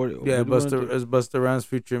Mr. Porter. Yeah, Busta Rhymes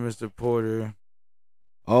featuring Mr. Porter.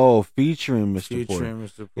 Oh, featuring Mr. Porter.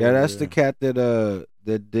 Mr. Porter. Yeah, that's the cat that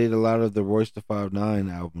did a lot of the Royce da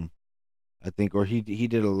 5'9" album, I think, or he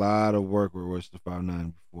did a lot of work with Royce da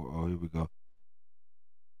 5'9" before. Oh, here we go.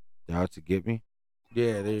 They're out to get me.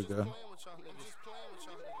 Yeah, there you go.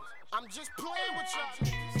 I'm just playing with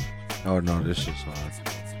y'all. Oh no, this shit's hard.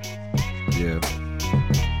 Yeah.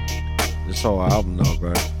 This whole album though,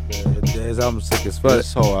 bro. Yeah, his album's sick as fuck.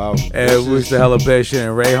 This whole album. And we used to hella bad shit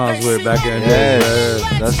and Ray Hans with it back in the day. Yes,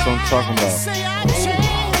 that's what I'm talking about.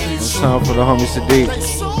 It's time for the homie Sadiq.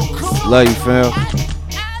 Love you, fam.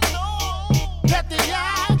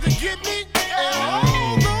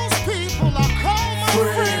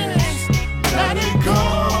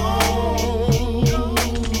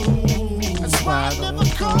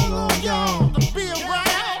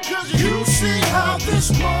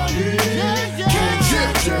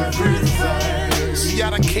 See, I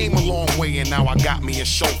done came a long way and now I got me a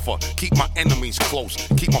chauffeur. Keep my enemies close,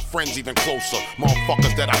 keep my friends even closer.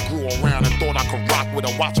 Motherfuckers that I grew around and thought I could rock with.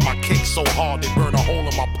 I watch my kick so hard they burn a hole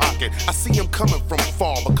in my pocket. I see them coming from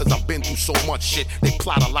far because I've been through so much shit. They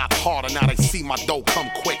plot a lot harder, now they see my dough come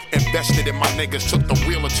quick. Invested in my niggas, took the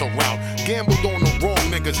realtor route. Gambled on the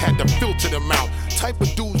wrong niggas, had to filter them out. Type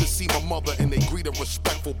of dudes that see my mother and they greet her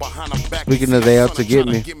respectful behind her back. Speaking of they out to get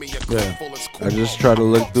me, I just try to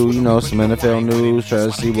look through, some NFL news, try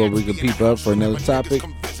to see what we can peep up for another topic.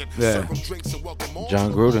 Yeah.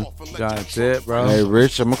 John Gruden. John, that's it, bro. Hey,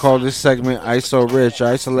 Rich, I'm gonna call this segment ISO Rich,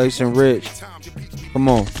 Isolation Rich. Come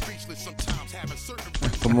on.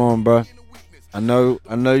 Come on, bro. I know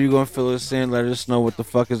you're gonna fill us in. Let us know what the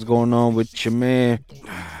fuck is going on with your man,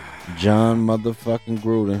 John motherfucking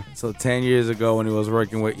Gruden. So 10 years ago when he was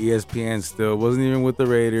working with ESPN still, wasn't even with the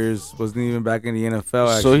Raiders, wasn't even back in the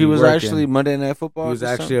NFL. So he was actually Monday Night Football? He was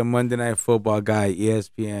actually a Monday Night Football guy at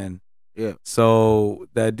ESPN. Yeah. So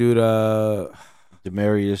that dude,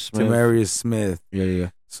 Demarius Smith. Yeah. Yeah.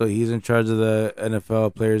 So he's in charge of the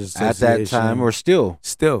NFL Players Association At that time, or still?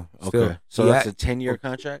 still. Okay. So Yeah. that's a 10-year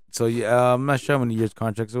contract? So yeah, I'm not sure how many years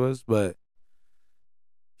contracts it was, but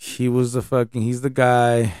he's the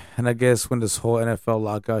guy. And I guess when this whole NFL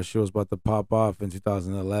lockout shit was about to pop off in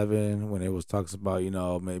 2011, when it was talks about,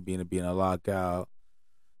 maybe being a lockout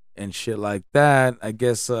and shit like that, I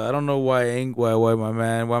guess I don't know why my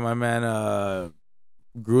man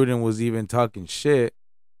Gruden was even talking shit.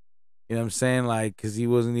 You know what I'm saying? Like, because he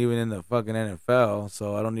wasn't even in the fucking NFL,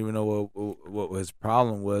 so I don't even know what his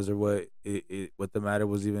problem was or what the matter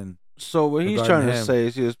was even. So what he's regarding trying to him. say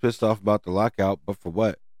is he was pissed off about the lockout, but for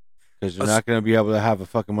what? Because you're not going to be able to have a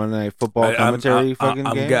fucking Monday Night Football commentary game?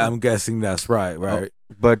 I'm guessing that's right.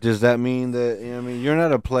 But does that mean that, you're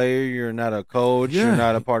not a player, you're not a coach, Yeah. you're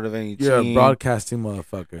not a part of any You're team. a broadcasting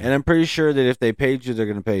motherfucker. And I'm pretty sure that if they paid you, they're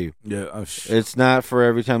going to pay you. Yeah, It's not for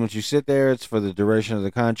every time that you sit there. It's for the duration of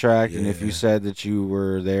the contract. And if you Yeah. said that you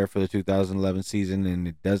were there for the 2011 season and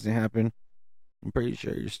it doesn't happen, I'm pretty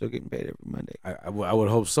sure you're still getting paid every Monday. I would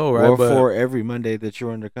hope so, right? Or but, for every Monday that you're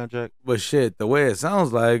under contract. but shit, the way it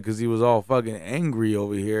sounds like, because he was all fucking angry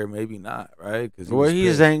over here, maybe not, right? Cause Well,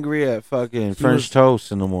 he's pissed. angry at fucking French was-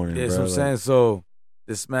 toast in the morning, Yeah, bro. so I'm saying. So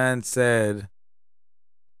this man said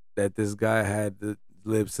that this guy had the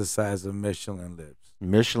lips the size of Michelin lips,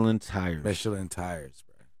 Michelin tires. Michelin tires,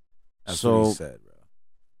 bro. That's So- what he said, bro.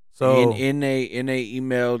 So in a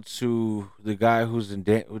email to the guy who's in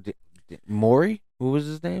Maury, who was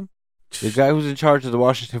his name? The guy who's in charge of the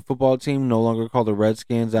Washington football team, no longer called the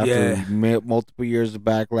Redskins after Yeah. multiple years of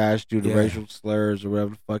backlash due to Yeah. racial slurs or whatever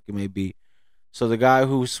the fuck it may be. So the guy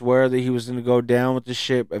who swore that he was going to go down with the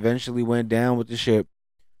ship eventually went down with the ship.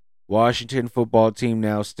 Washington football team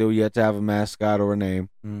now still yet to have a mascot or a name.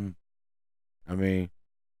 Mm. I mean,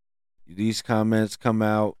 these comments come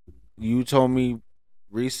out. You told me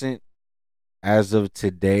recent, as of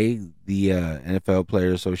today, the NFL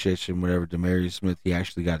Players Association, whatever, Demarius Smith, he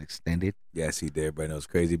actually got extended. yes, he did, but it was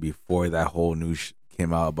crazy. Before that whole news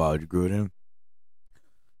came out about Gruden,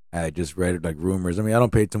 I just read like rumors. I mean, I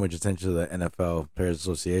don't pay too much attention to the NFL Players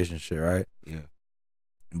Association shit, right? Yeah.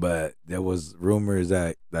 But there was rumors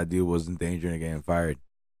that that dude was in danger of getting fired,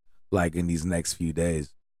 like in these next few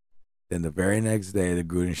days. Then the very next day, the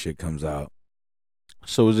Gruden shit comes out.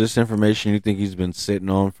 So is this information you think he's been sitting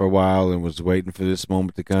on for a while and was waiting for this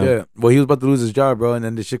moment to come? Yeah, well, he was about to lose his job, bro, and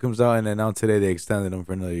then the shit comes out, and then now today they extended him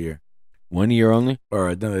for another year 1 year only? or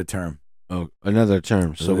another term. Oh, another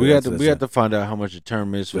term. So Yeah, we got that's to to find out how much a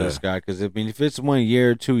term is for Yeah. this guy. Because if it's 1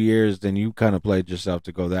 year, 2 years, then you kind of played yourself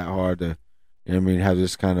to go that hard to, have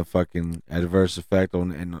this kind of fucking adverse effect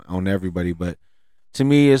on everybody. But to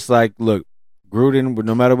me, it's like, look, Gruden,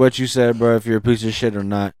 no matter what you said, bro, if you're a piece of shit or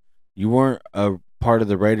not, you weren't a part of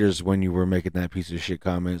the Raiders when you were making that piece of shit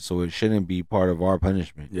comment. So it shouldn't be part of our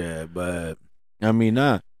punishment. Yeah, but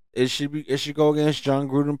It should go against John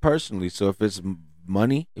Gruden personally. So if it's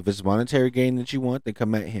money, if it's monetary gain that you want, then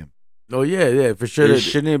come at him. oh yeah, for sure. It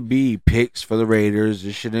shouldn't be picks for the Raiders.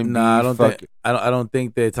 It shouldn't be. I don't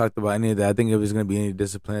think they talked about any of that. I think if there's gonna be any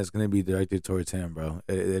discipline, it's gonna be directed towards him, bro.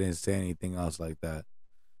 They didn't say anything else like that.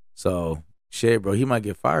 So shit, bro, he might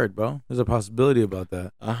get fired, bro. There's a possibility about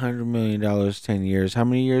that. $100 million, 10 years. How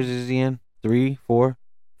many years is he in? 3, 4,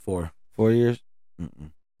 4 years?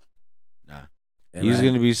 Mm-mm. Nah. Yeah, He's man.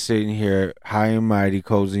 gonna be sitting here high and mighty,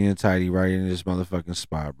 cozy and tidy, right in this motherfucking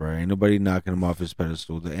spot, bro. Ain't nobody knocking him off his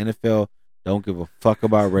pedestal. The NFL don't give a fuck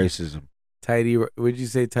about racism. Tidy. Would you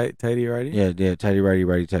say tidy righty? Yeah, tidy,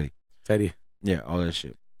 righty, tidy. Tidy. Yeah, all that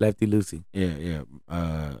shit. Lefty loosey. Yeah.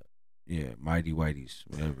 Mighty whiteys,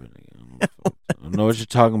 whatever. I don't know what you're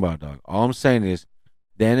talking about, dog. All I'm saying is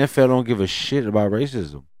the NFL don't give a shit about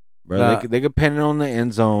racism, bro. Nah. They can pen it on the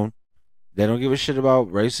end zone. They don't give a shit about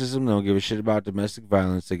racism. They don't give a shit about domestic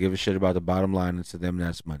violence. They give a shit about the bottom line, and to them,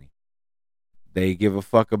 that's money. They give a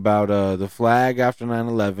fuck about the flag after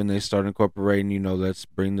 9/11. They start incorporating, let's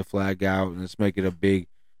bring the flag out and let's make it a big,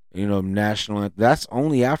 national anthem. That's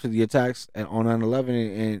only after the attacks on 9/11,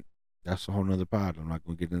 and that's a whole nother pod. I'm not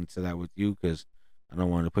going to get into that with you because I don't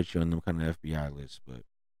want to put you on them kind of FBI list. But,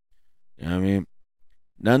 you know what I mean?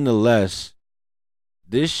 Nonetheless,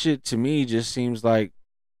 this shit to me just seems like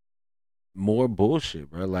more bullshit,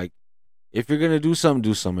 bro. Like, if you're going to do something,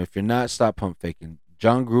 do something. If you're not, stop pump faking.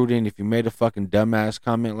 John Gruden, if you made a fucking dumbass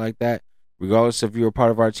comment like that, regardless if you were part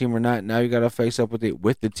of our team or not, now you got to face up with it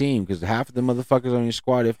with the team because half of the motherfuckers on your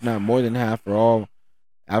squad, if not more than half, are all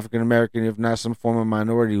African American, if not some form of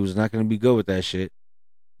minority, who's not going to be good with that shit.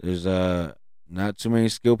 There's not too many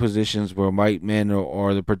skill positions where white men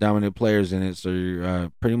are the predominant players in it, so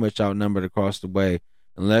you're pretty much outnumbered across the way.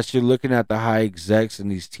 Unless you're looking at the high execs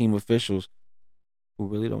and these team officials who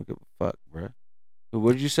really don't give a fuck, bruh.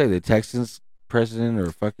 What did you say? The Texans president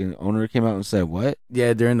or fucking owner came out and said what?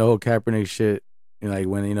 Yeah, during the whole Kaepernick shit, like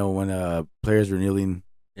when players were kneeling.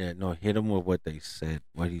 Yeah, no, hit him with what they said.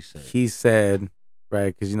 What he said. He said,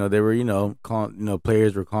 right, because they were calling,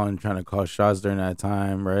 players were trying to call shots during that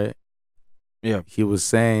time, right? Yeah. He was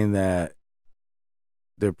saying that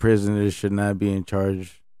the prisoners should not be in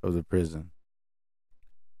charge of the prison.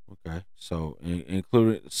 Okay, so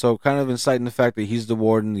kind of inciting the fact that he's the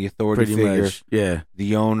warden, the authority Pretty figure, much, yeah,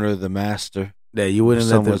 the owner, the master. Yeah, you wouldn't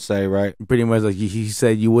some would say, right? Pretty much, like he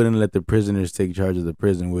said, you wouldn't let the prisoners take charge of the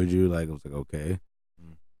prison, would you? Like, I was like, okay.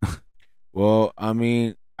 Well, I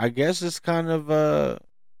mean, I guess it's kind of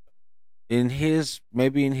in his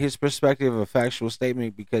perspective, a factual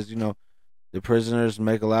statement because the prisoners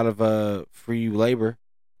make a lot of free labor.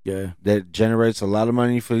 Yeah, that generates a lot of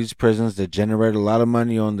money for these prisons. That generate a lot of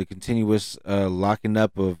money on the continuous locking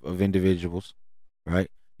up of individuals. Right?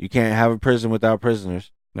 You can't have a prison without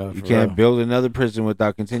prisoners. No, you can't build another prison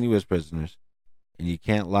without continuous prisoners, and you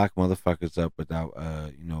can't lock motherfuckers up without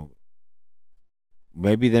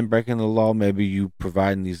maybe them breaking the law, maybe you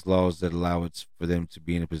providing these laws that allow it for them to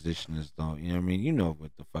be in a position as though, you know what I mean? You know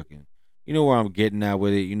what the fucking, you know where I'm getting at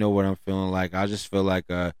with it. You know what I'm feeling like. I just feel like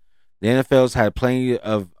the NFL's had plenty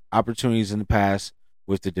of opportunities in the past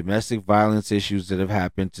with the domestic violence issues that have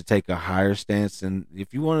happened to take a higher stance. And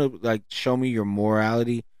if you want to like show me your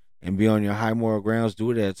morality and be on your high moral grounds,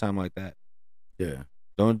 do it at a time like that. Yeah.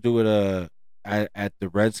 Don't do it at the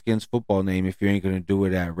Redskins football name if you ain't gonna do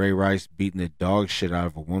it at Ray Rice beating the dog shit out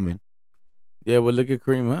of a woman. Yeah, well, look at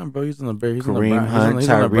Kareem Hunt, bro. He's on the Bears. Kareem Hunt,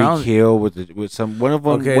 Tyreek Hill with some one of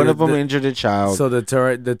them injured a child. So the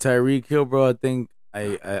Tyreek Hill, bro. I think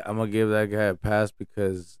I'm gonna give that guy a pass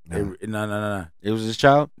because no. It was his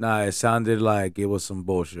child. Nah, it sounded like it was some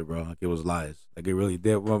bullshit, bro. Like it was lies. Like it really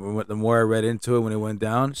did. The more I read into it when it went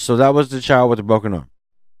down. So that was the child with the broken arm.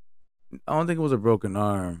 I don't think it was a broken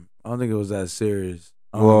arm. I don't think it was that serious.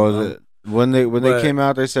 When they came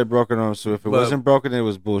out, they said broken arm. So if it wasn't broken, it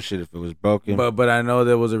was bullshit. If it was broken, but I know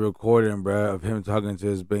there was a recording, bro, of him talking to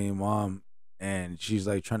his baby mom, and she's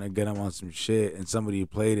like trying to get him on some shit, and somebody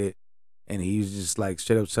played it, and he's just like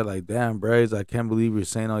straight up said like, "Damn, bro, he's like, I can't believe you're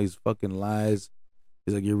saying all these fucking lies."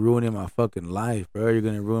 He's like, "You're ruining my fucking life, bro. You're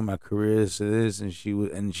gonna ruin my career." This and she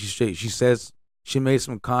made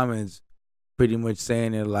some comments, pretty much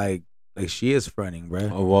saying it like she is fronting,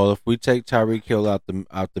 bro. Oh, well, if we take Tyreek Hill out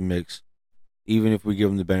the mix, even if we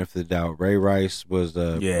give him the benefit of the doubt, Ray Rice was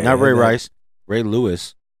Ray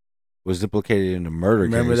Lewis was implicated in a murder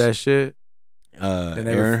case. Remember that shit?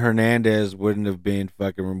 Aaron Hernandez wouldn't have been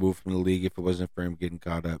fucking removed from the league if it wasn't for him getting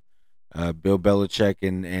caught up. Bill Belichick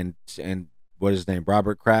and what is his name,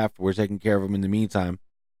 Robert Kraft, were taking care of him in the meantime.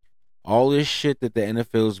 All this shit that the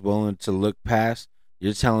NFL is willing to look past.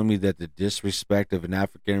 You're telling me that the disrespect of an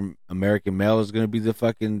African American male is going to be the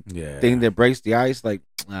fucking thing that breaks the ice? Like,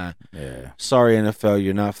 sorry, NFL,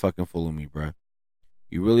 you're not fucking fooling me, bro.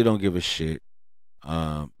 You really don't give a shit.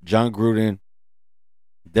 John Gruden,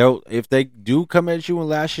 if they do come at you and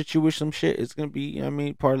lash at you with some shit, it's going to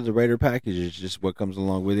be, part of the Raider package. It's just what comes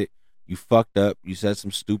along with it. You fucked up. You said some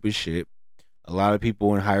stupid shit. A lot of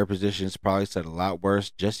people in higher positions probably said a lot worse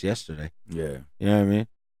just yesterday. Yeah. You know what I mean?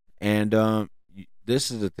 And,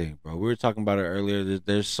 this is the thing, bro. We were talking about it earlier.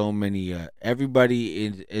 There's so many. Everybody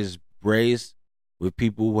is raised with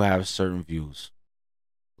people who have certain views.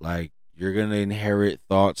 Like, you're gonna inherit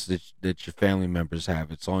thoughts that your family members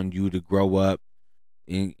have. It's on you to grow up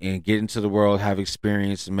and get into the world, have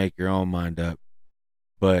experience, and make your own mind up.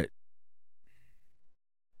 But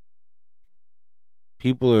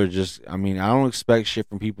people are just. I don't expect shit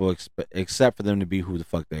from people except for them to be who the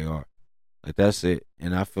fuck they are. Like, that's it.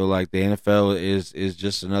 And I feel like the NFL is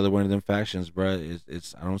just another one of them factions, bro.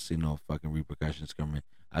 It's I don't see no fucking repercussions coming.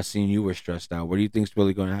 I seen you were stressed out. What do you think's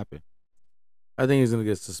really going to happen? I think he's going to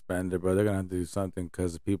get suspended, bro. They're going to have to do something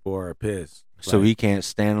because people are pissed. So he can't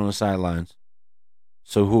stand on the sidelines.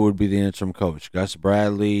 So who would be the interim coach? Gus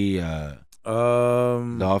Bradley, the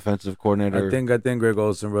offensive coordinator? I think Greg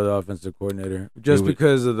Olson, bro, the offensive coordinator. Just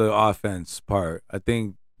because of the offense part. I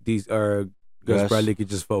think these are... Gus Bradley could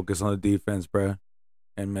just focus on the defense, bro,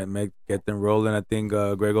 and get them rolling. I think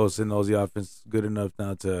Greg Olson knows the offense good enough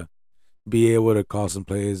now to be able to call some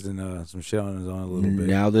plays and some shit on his own a little bit.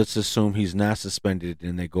 Now let's assume he's not suspended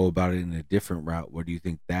and they go about it in a different route. What do you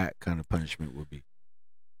think that kind of punishment would be?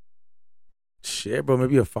 Shit, bro.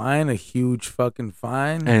 Maybe a fine, a huge fucking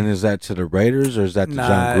fine. And is that to the Raiders or is that to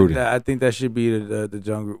John Gruden? I think that should be the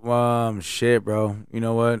John Gruden. Shit, bro. You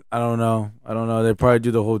know what? I don't know. They probably do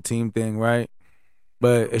the whole team thing, right?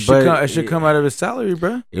 But it should come out of his salary,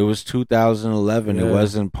 bro. It was 2011. Yeah. It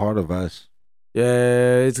wasn't part of us.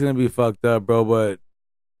 Yeah, it's gonna be fucked up, bro. But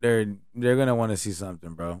they're gonna want to see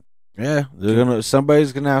something, bro. Yeah,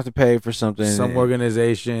 somebody's gonna have to pay for something. Some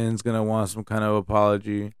organization's gonna want some kind of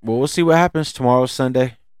apology. Well, we'll see what happens tomorrow,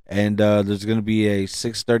 Sunday, and there's gonna be a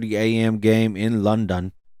 6:30 a.m. game in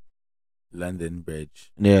London. London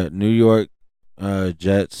Bridge. Yeah, New York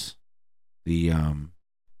Jets, the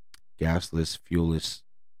gasless, fuelless,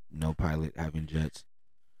 no pilot having jets.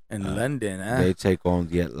 In London, they take on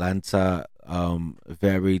the Atlanta,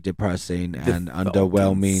 very depressing and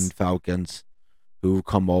underwhelming Falcons, who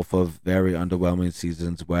come off of very underwhelming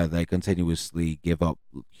seasons where they continuously give up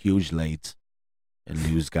huge leads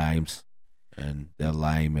and lose games. And they're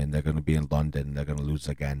lame, and they're going to be in London. They're going to lose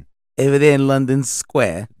again. Over there in London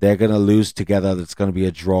Square. They're going to lose together. It's going to be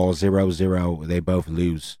a draw, 0-0. They both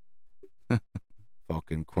lose.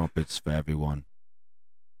 Fucking crumpets for everyone.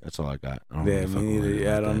 That's all I got. I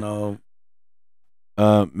don't know.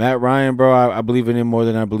 Matt Ryan, bro, I believe in him more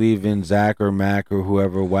than I believe in Zach or Mac or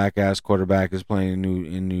whoever whack ass quarterback is playing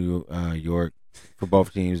in New York for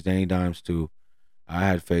both teams. Danny Dimes too. I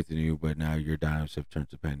had faith in you, but now your dimes have turned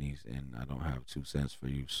to pennies, and I don't have 2 cents for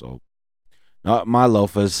you. So, not my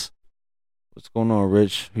loafers. What's going on,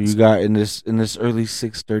 Rich? Who you got in this early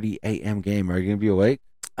 6:30 a.m. game? Are you gonna be awake?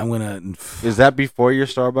 I'm gonna. Is that before your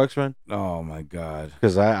Starbucks run? Oh my god!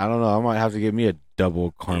 Because I don't know. I might have to get me a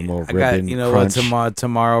double caramel ribbon. What? Crunch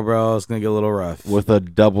Tomorrow, bro, it's gonna get a little rough with a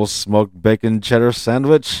double smoked bacon cheddar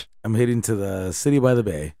sandwich. I'm heading to the city by the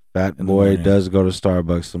bay. Fat boy does go to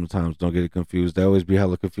Starbucks sometimes. Don't get it confused. They always be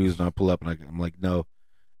hella confused when I pull up and I'm like, no,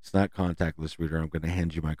 it's not contactless reader. I'm gonna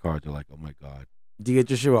hand you my card. They're like, oh my god. Do you get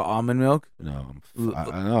your shit with almond milk? No,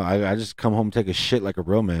 I know. I just come home and take a shit like a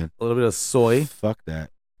real man. A little bit of soy. Fuck that.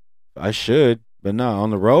 I should, but no,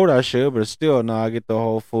 on the road I should, but still, no, I get the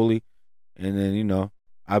whole fully, and then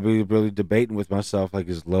I'll be really debating with myself like,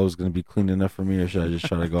 is Lowe's gonna be clean enough for me, or should I just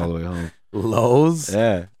try to go all the way home? Lowe's?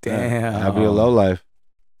 Yeah, damn. I'll be a low life.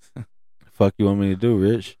 Fuck you want me to do,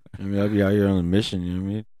 Rich? I mean, I'll be out here on a mission. You know what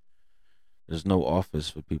I mean? There's no office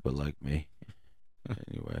for people like me.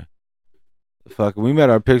 Anyway, fuck, we met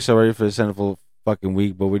our picks already for the Centerfold fucking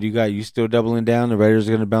week, but what do you got? You still doubling down? The Raiders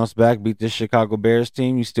are gonna bounce back, beat this Chicago Bears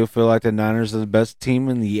team? You still feel like the Niners are the best team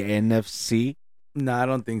in the NFC? No, I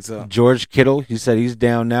don't think so. George Kittle, he said he's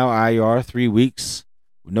down now, IR 3 weeks.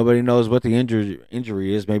 Nobody knows what the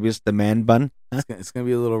injury is. Maybe it's the man bun. It's gonna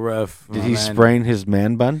be a little rough. Did he sprain his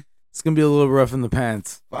man bun? It's gonna be a little rough in the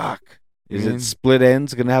pants. Fuck. Is it split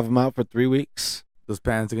ends? Gonna have him out for 3 weeks? Those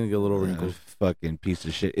pants are gonna get a little wrinkled. Fucking piece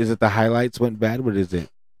of shit. Is it the highlights went bad? What is it?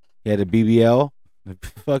 He had a BBL?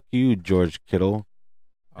 Fuck you, George Kittle.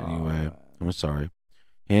 Anyway, I'm sorry.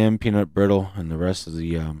 Him, Peanut Brittle, and the rest of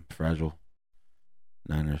the fragile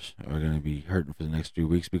Niners are going to be hurting for the next 3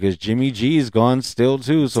 weeks because Jimmy G is gone still,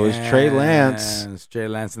 too. So it's Trey Lance. It's Trey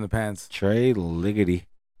Lance in the pants. Trey Liggity.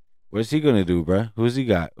 What's he going to do, bro? Who's he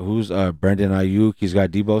got? Who's Brendan Ayuk? He's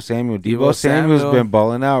got Deebo Samuel. Deebo Samuel's been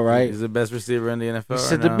balling out, right? He's the best receiver in the NFL. He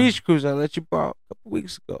said the beach cruise I let you borrow a couple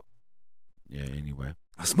weeks ago. Yeah, anyway.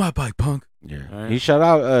 That's my bike, punk. Yeah. Right. He shot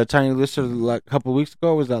out Tiny Lister like a couple weeks ago.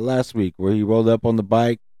 Or was that last week where he rolled up on the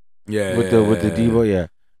bike? Yeah. With the Deebo? Yeah.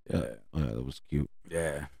 That was cute.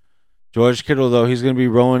 Yeah. George Kittle, though, he's going to be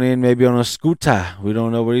rolling in maybe on a scooter. We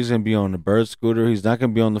don't know what he's going to be on, a bird scooter. He's not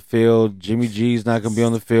going to be on the field. Jimmy G's not going to be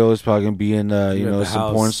on the field. He's probably going to be in,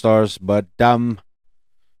 some porn stars. But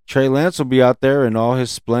Trey Lance will be out there in all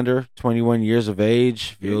his splendor, 21 years of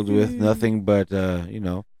age, filled with nothing but,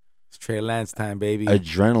 It's Trey Lance time, baby.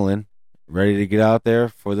 Adrenaline, ready to get out there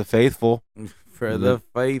for the faithful. For the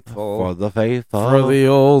faithful. For the faithful. For the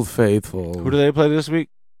old faithful. Who do they play this week?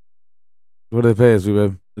 What do they play this week,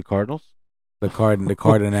 babe? The Cardinals? The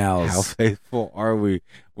Cardinals. How faithful are we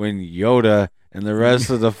when Yoda and the rest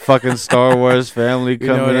of the fucking Star Wars family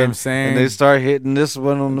come in I'm saying? and they start hitting this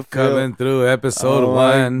one on the field? Coming through episode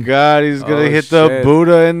 1. Oh my God, he's going to hit the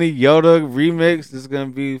Buddha and the Yoda remix. It's going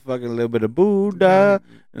to be fucking a little bit of Buddha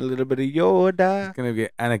and a little bit of Yoda. It's going to be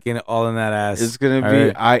Anakin all in that ass. It's going to be,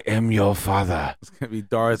 right. I am your father. It's going to be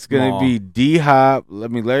Darth It's going to be D-Hop.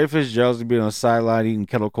 Larry Fitzgerald's going to be on the sideline eating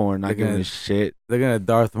kettle corn, not giving a shit. They're going to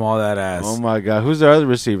Darth Maul that ass. Oh my God. Who's their other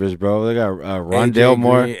receivers, bro? They got Rondale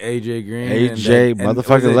Moore. AJ Green. AJ,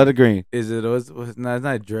 motherfucking Letter Green. Is it? No, it's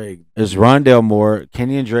not Drake. It's Rondale Moore.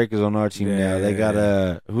 Kenyon Drake is on our team now. They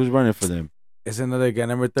got who's running for them? It's another guy,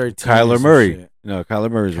 number 13. Kyler Murray. No,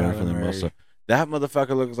 Kyler Murray's running for them also. That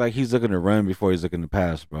motherfucker looks like he's looking to run before he's looking to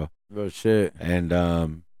pass, bro. Real shit.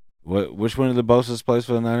 And which one of the Bosa's plays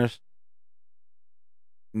for the Niners?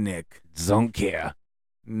 Nick. Zonkia.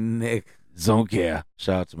 Zonkia.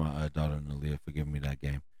 Shout out to my daughter Nalia for giving me that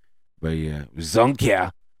game. But yeah,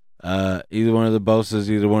 Zonkia. Either one of the Bosa's,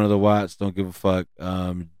 either one of the Watts, don't give a fuck.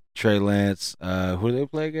 Trey Lance. Who do they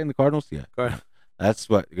play again? The Cardinals? Yeah. That's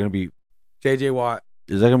what gonna be. JJ Watt.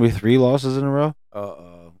 Is that gonna be 3 losses in a row?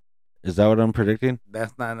 Is that what I'm predicting?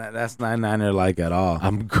 That's not Niner like at all.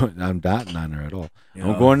 I'm not Niner at all.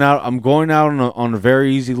 I'm going out on a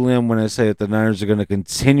very easy limb when I say that the Niners are going to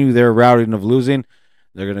continue their routing of losing.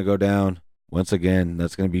 They're going to go down once again.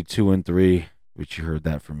 That's going to be 2-3, which you heard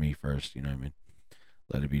that from me first. You know what I mean?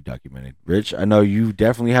 Let it be documented. Rich, I know you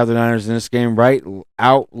definitely have the Niners in this game, right?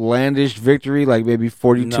 Outlandish victory, like maybe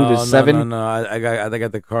 42-7. No. I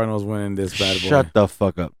got the Cardinals winning this bad boy. Shut the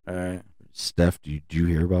fuck up. All right. Steph, do you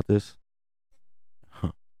hear about this?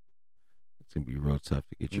 It's gonna be real tough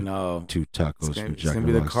to get you 2 tacos from Jack. It's gonna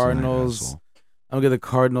be the Cardinals. I'm gonna get the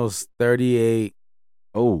Cardinals 38.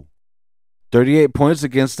 Oh, 38 points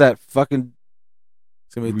against that fucking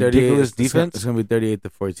it's gonna be ridiculous defense. It's gonna be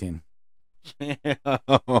 38-14.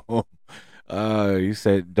 You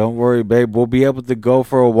said, "Don't worry, babe. We'll be able to go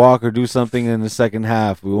for a walk or do something in the second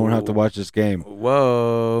half. We won't have to watch this game."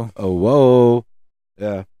 Whoa. Oh, whoa.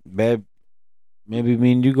 Yeah, babe. Maybe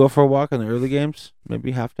me and you go for a walk in the early games.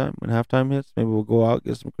 Maybe halftime. When halftime hits, maybe we'll go out,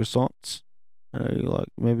 get some croissants.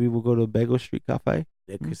 Maybe we'll go to Bagel Street Cafe.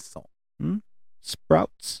 A croissant.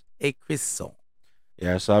 Sprouts. A croissant.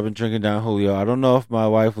 Yeah, so I've been drinking down Julio. I don't know if my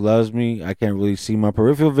wife loves me. I can't really see. My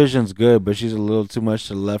peripheral vision's good, but she's a little too much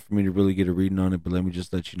to the left for me to really get a reading on it. But let me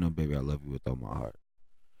just let you know, baby, I love you with all my heart.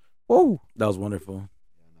 Whoa. That was wonderful.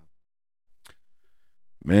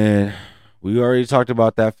 Man, we already talked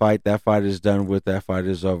about that fight. That fight is done with. That fight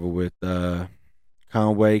is over with.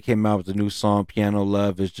 Conway came out with a new song, Piano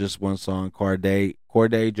Love. Is just one song.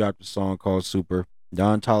 Corday dropped a song called Super.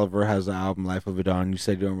 Don Toliver has the album Life of a Don. You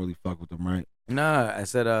said you don't really fuck with him, right? Nah, I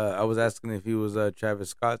said I was asking if he was Travis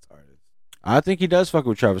Scott's artist. I think he does fuck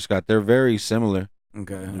with Travis Scott. They're very similar.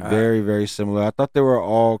 Okay. Very, very similar. I thought they were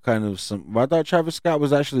all kind of some. I thought Travis Scott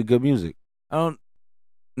was actually good music.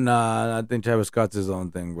 Nah, I think Travis Scott's his own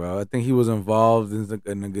thing, bro. I think he was involved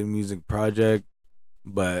in a good music project,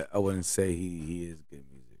 but I wouldn't say he is good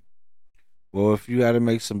music. Well, if you had to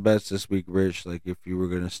make some bets this week, Rich, like if you were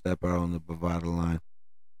gonna step out on the Bovada line,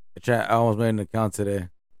 I almost made an account today.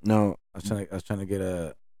 No, I was trying to get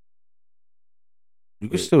a. You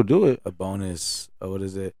can still do it. A bonus. What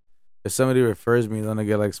is it? If somebody refers me, then I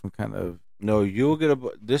get like some kind of. No, you'll get a.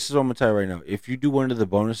 This is what I'm gonna tell you right now. If you do one of the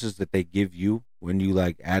bonuses that they give you when you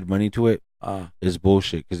like add money to it, is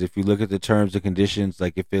bullshit. Because if you look at the terms and conditions,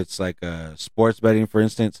 like if it's like sports betting, for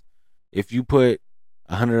instance, if you put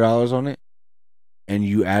 $100 on it and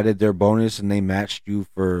you added their bonus and they matched you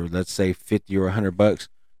for let's say $50 or $100,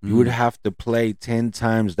 you would have to play 10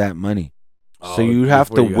 times that money. So you'd have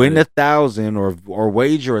to win 1,000 or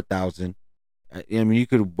wager 1,000. I mean, you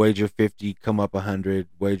could wager 50, come up 100,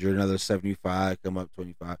 wager another 75, come up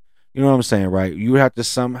 25. You know what I'm saying, right? You would have to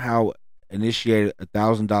somehow initiate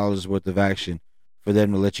 $1,000 worth of action for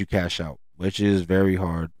them to let you cash out, which is very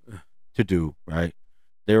hard to do, right?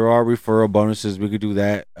 There are referral bonuses. We could do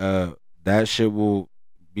that. That shit will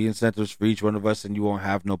be incentives for each one of us, and you won't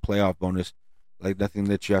have no playoff bonus. Like nothing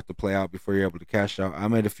that you have to play out before you're able to cash out. I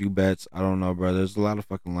made a few bets. I don't know, bro. There's a lot of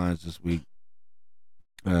fucking lines this week.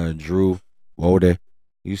 Drew Wode,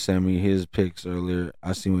 you sent me his picks earlier.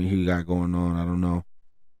 I see what he got going on. I don't know.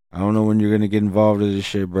 I don't know when you're gonna get involved in this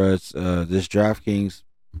shit, bro. It's this DraftKings.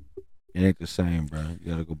 It ain't the same, bro.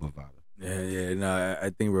 You gotta go Bovada. Yeah. No, I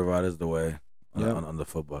think Bovada's the way on the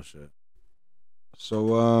football shit.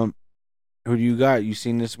 So, who do you got? You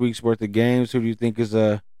seen this week's worth of games? Who do you think is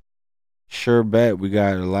a sure bet? We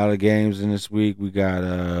got a lot of games in this week. We got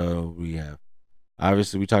we have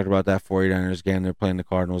obviously we talked about that 49ers game. They're playing the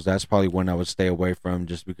Cardinals. That's probably one I would stay away from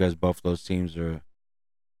just because both those teams are,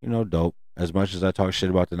 dope. As much as I talk shit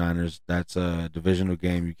about the Niners, that's a divisional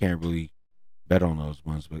game. You can't really bet on those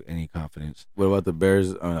ones with any confidence. What about the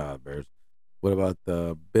Bears? Oh, no, Bears. What about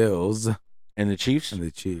the Bills and the Chiefs? And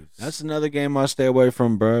the Chiefs. That's another game I'll stay away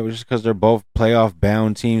from, bro. Just because they're both playoff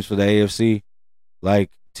bound teams for the AFC.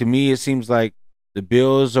 Like, to me, it seems like the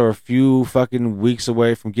Bills are a few fucking weeks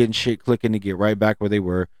away from getting shit clicking to get right back where they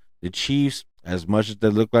were. The Chiefs, as much as they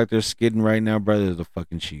look like they're skidding right now, brother, they're the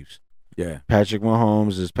fucking Chiefs. Yeah. Patrick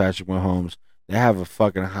Mahomes is Patrick Mahomes. They have a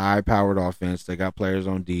fucking high-powered offense. They got players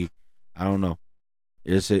on D. I don't know.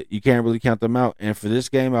 You can't really count them out. And for this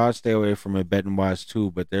game, I'd stay away from it betting-wise,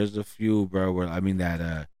 too. But there's a few, bro, where,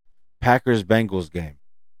 that Packers-Bengals game.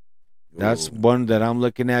 That's Ooh. one that I'm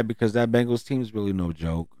looking at because that Bengals team is really no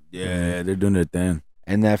joke. Yeah, they're doing their thing.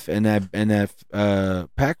 And that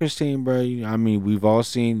Packers team, bro. I mean, we've all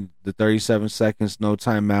seen the 37 seconds, no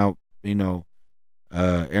timeout. You know,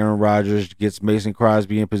 Aaron Rodgers gets Mason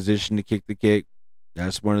Crosby in position to kick the kick.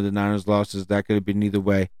 That's one of the Niners' losses. That could have been either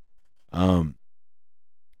way. I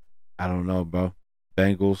don't know, bro.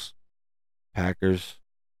 Bengals, Packers.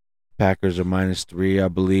 Packers are -3. I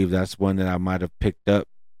believe that's one that I might have picked up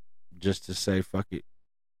just to say fuck it.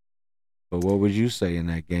 But what would you say in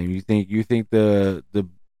that game? You think the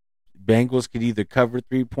Bengals could either cover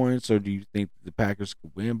 3 points, or do you think the Packers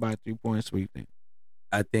could win by 3 points? What do you think?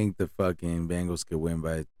 I think the fucking Bengals could win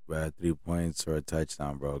by 3 points or a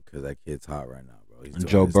touchdown, bro, because that kid's hot right now, bro. He's And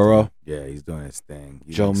doing Joe his Burrow? thing. Yeah, he's doing his thing.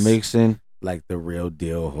 He Joe looks Mixon. like the real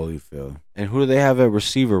deal Holyfield. And who do they have at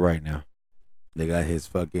receiver right now? They got his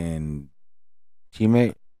fucking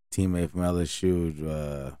Teammate? teammate from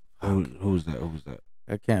LSU. Who's that?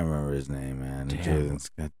 I can't remember his name, man. Damn.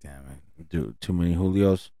 God damn it. Dude, too many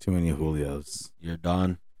Julios. Too many Julios. You're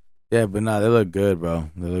done. Yeah, but nah, they look good, bro.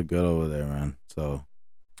 They look good over there, man. So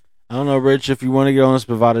I don't know, Rich. If you want to get on this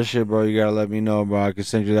Bovada shit, bro, you gotta let me know, bro. I can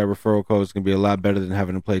send you that referral code. It's gonna be a lot better than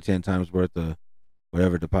having to play 10 times worth of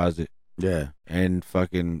whatever deposit. yeah. And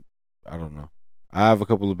fucking, I don't know. I have a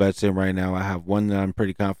couple of bets in right now. I have one that I'm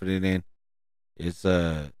pretty confident in. It's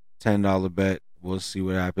a $10 bet. We'll see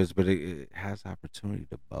what happens, but it has opportunity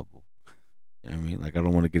to bubble. You know what I mean? Like, I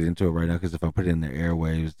don't want to get into it right now because if I put it in the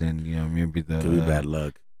airwaves, then, you know, maybe Could be bad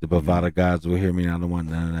luck. the Bovada gods will hear me. And I don't want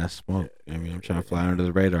none of that smoke. You know what I mean? I'm trying to fly under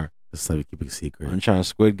the radar. Just so we keep it a secret. I'm trying to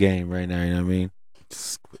Squid Game right now. You know what I mean?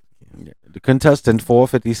 Yeah. The contestant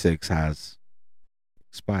 456 has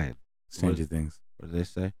expired. Stranger Things. What did they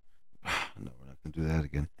say? No, we're not gonna do that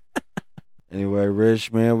again. Anyway,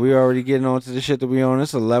 Rich, man, we already getting on to the shit that we on.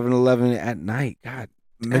 It's 11:11 at night. God,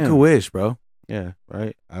 Make a wish, bro. yeah,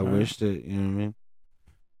 right. I Right. wish that, you know what I mean.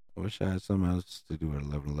 I wish I had something else to do at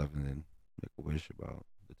 11:11 and make a wish about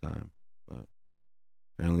the time, but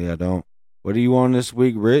apparently I don't. What are you on this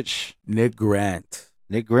week, Rich? Nick Grant.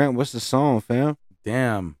 Nick Grant. What's the song, fam?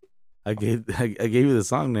 Damn. I gave you the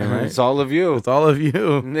song name, right? It's all of you. It's all of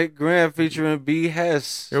you. Nick Grant featuring B.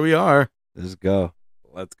 Hess. Here we are. Let's go.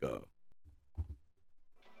 Let's go.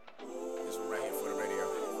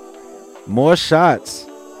 More shots.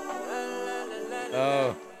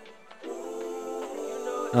 Oh.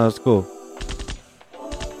 Oh, it's cool.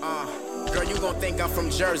 Girl, you gon' think I'm from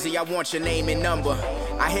Jersey. I want your name and number.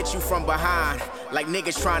 I hit you from behind, like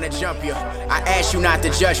niggas trying to jump you. I ask you not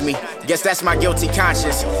to judge me. Guess that's my guilty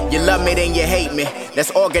conscience. You love me, then you hate me.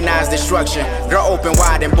 That's organized destruction. Girl, open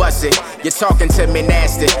wide and bust it. You're talking to me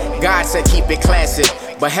nasty. God said keep it classy,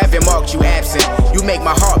 but heaven marked you absent. You make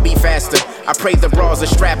my heart beat faster. I pray the bras are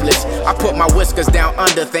strapless. I put my whiskers down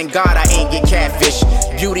under. Thank God I ain't get catfish.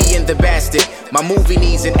 Beauty in the bastard. My movie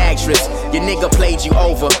needs an actress. Your nigga played you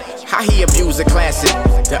over. How he abused a classic.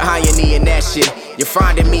 The irony in that shit. You're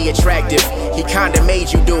finding me attractive. He kinda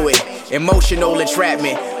made you do it. Emotional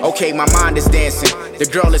entrapment. Okay, my mind is dancing. The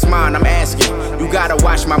girl is mine, I'm asking. You gotta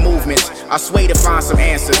watch my movements. I sway to find some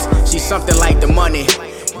answers. She's something like the money.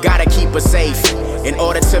 Gotta keep her safe. In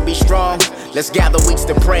order to be strong, let's gather weeks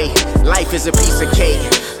to pray. Life is a piece of cake.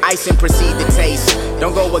 Ice and proceed to taste.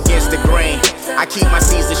 Don't go against the grain. I keep my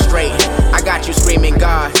Caesar straight. I got you screaming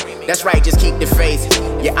God. That's right, just keep the faith.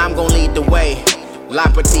 Yeah, I'm gon' lead the way. La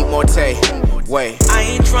Petite Morte. Way. I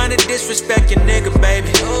ain't tryna disrespect your nigga,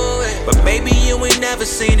 baby. But maybe you ain't never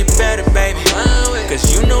seen it better, baby.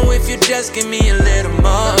 Cause you know if you just give me a little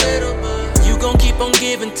more, you gon' keep on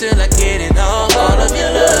giving till I get it all of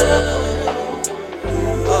your love.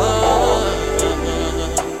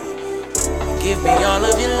 Give me all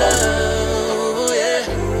of your love, yeah.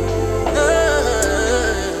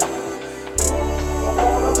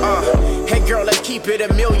 Hey girl, let's keep it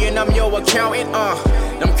a million. I'm your accountant.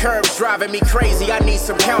 Them curves driving me crazy. I need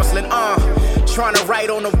some counseling. Trying to write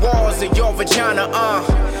on the walls of your vagina.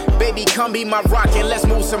 Baby, come be my rock and let's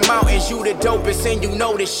move some mountains. You the dopest and you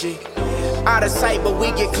know this shit. Out of sight, but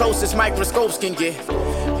we get close as microscopes can get.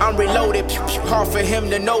 I'm reloaded, hard for him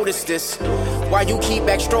to notice this. While you keep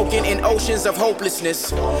backstroking in oceans of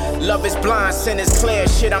hopelessness. Love is blind, sin is clear,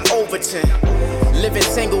 shit, I'm Overton. Living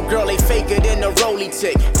single, girl, they faker than a rolly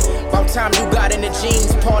tick. By the time you got in the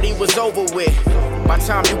jeans, party was over with. By the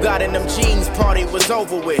time you got in them jeans, party was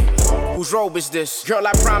over with. Whose robe is this? Girl,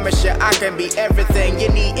 I promise you, I can be everything you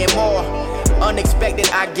need and more. Unexpected,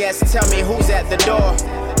 I guess, tell me who's at the door.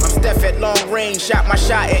 I'm Steph at long range, shot my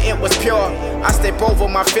shot and it was pure. I step over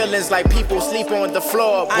my feelings like people sleep on the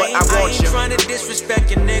floor, but I want you. I ain't tryna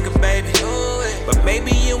disrespect your nigga, baby. But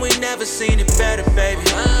maybe you ain't never never seen it better, baby.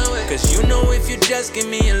 Cause you know if you just give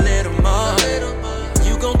me a little more,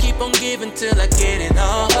 you gon' keep on giving till I get it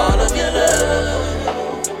all of your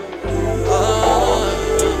love. Oh,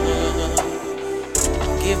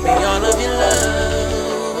 give me all of your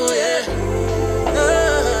love, yeah.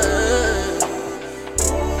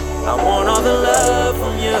 I want all the love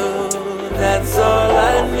from you, that's all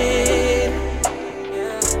I need.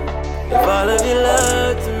 Give all of your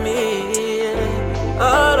love to me,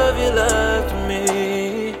 all of your love to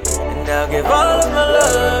me, and I'll give all of my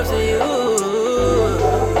love to you,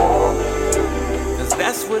 cause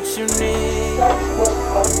that's what you need.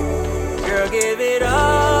 Girl, give it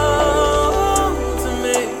all to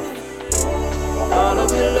me, all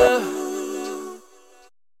of your love.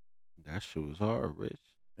 That shit was hard, Rich.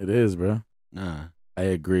 It is, bro. Nah. I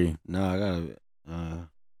agree. No, I gotta. I'm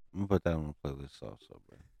gonna put that on the playlist also,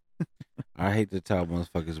 bro. I hate to tell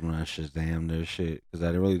motherfuckers when I Shazam their shit because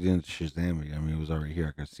I really didn't Shazam it. I mean, it was already here.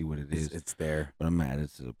 I could see what it is. It's there. But I'm add it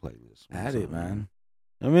to the playlist. Add it, man.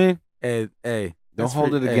 I mean, hey, don't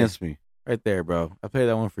hold it against me. Right there, bro. I played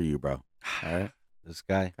that one for you, bro. All right. This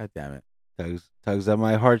guy. God damn it. Tugs at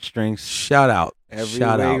my heartstrings. Shout out.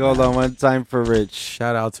 Shout out. Hold on one time for Rich.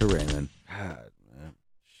 Shout out to Raymond. God, man.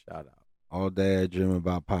 Shout out. All day I dream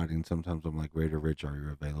about potting. Sometimes I'm like, Raider Rich, are you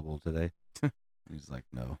available today? He's like,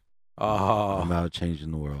 no. Oh, I'm out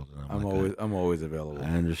changing the world. And I'm always available. I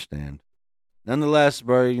understand. Nonetheless,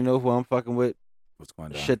 bro, you know who I'm fucking with? What's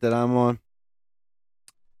going on? Shit that I'm on.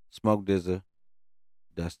 Smoke DZA.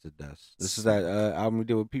 Dust to Dust. This is that album we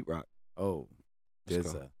did with Pete Rock. Oh,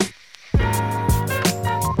 DZA.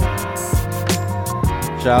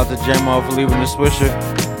 Shout out to J-Mo for leaving the Swisher.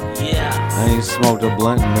 Yeah. I ain't smoked a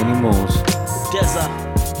blunt in many moons. DZA.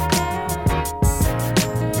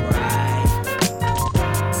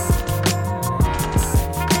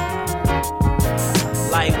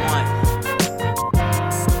 Light one.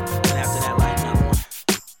 And after that, light another one.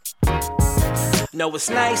 No, it's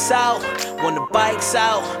nice out when the bike's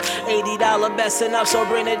out. $80 best enough, so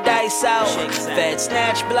bring the dice out. Fed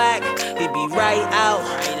snatch black, he be right out.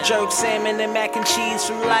 Jerk salmon and mac and cheese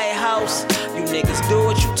from Lighthouse. You niggas do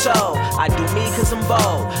what you told. I do me cause I'm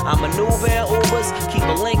bold. I maneuver in Ubers, keep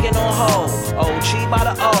a Lincoln on hold. OG by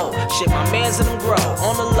the O, shit my mans and them grow.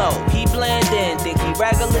 On the low, he blend in, think he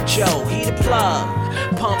regular Joe. He the plug.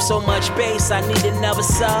 Pump so much bass, I need another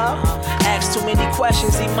sub. Ask too many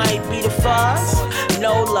questions, he might be the fuzz.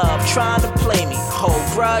 No love, trying to play me. Hold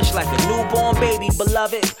grudge like a newborn baby,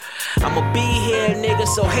 beloved. I'ma be here, nigga,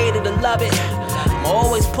 so hate it or love it. I'ma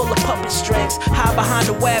always pull a puppet strings. Hide behind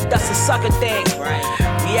the web, that's a sucker thing.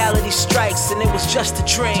 Reality strikes, and it was just a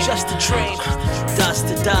dream. Just a dream. Dust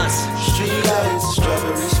to dust. Street lights,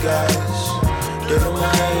 strawberry skies. Dirt on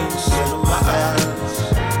my hands, sun on my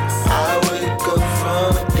eyes. I wake up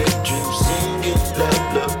from a daydream, singing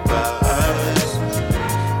lullabies.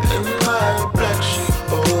 In my black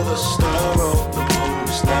sheep, over star on the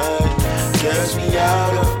moon's night. Gas me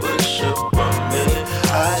out of wish upon me.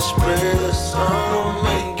 I spray the sun on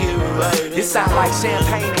make it right. It sound like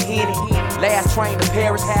champagne and Henny. Last train to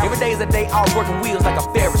Paris. Every day's a day off working wheels like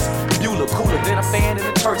a Ferris. Bueller cooler than a fan in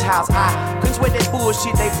the church house. I couldn't sweat that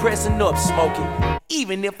bullshit they pressing up, smoking.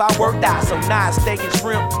 Even if I worked out, so now steak and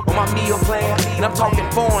shrimp on my meal plan. And I'm talking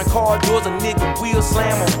foreign car doors, a nigga wheel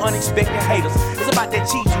slam on unexpected haters. It's about that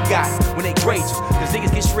cheese you got when they grade you. Cause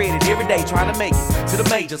niggas get shredded every day trying to make it to the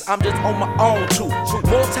majors. I'm just on my own too.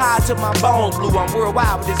 More tied to my bones blue. I'm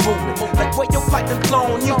worldwide with this movement. Like what your fight done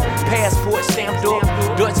flown you. Passport stamped up.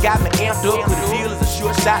 Dutch got me amped up. Cause the deal is a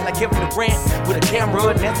sure shot like Kevin Durant with a camera,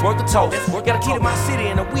 and that's worth the toll. Gotta keep in my city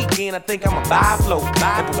in the weekend. I think I'ma buy a float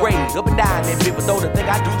and parade up and down that bitch, but though the thing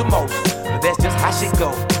I do the most. But that's just how shit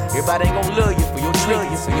go. Everybody ain't gon' love you for your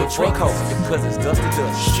trinkets and your trinkos. Cause it's dust to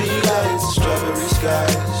dust. Street lights, strawberry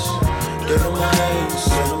skies. Dirt on my hands,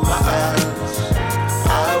 sun on my eyes.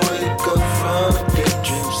 I wake up from a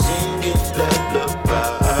daydream, singing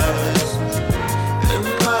lullabies. In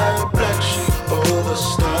my black sheep, over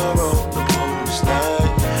star on the moon's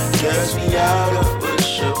night. Gas me out of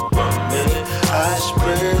wish upon me. I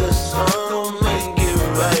spray the sun on make it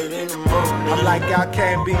right in the morning. I'm like, y'all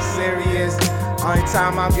can't be serious. Only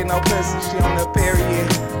time I'm getting no pussy, she on the period.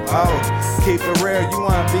 Oh, keep it real, you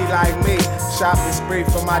wanna be like me. Shopping spree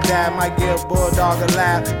for my dad, might give Bulldog a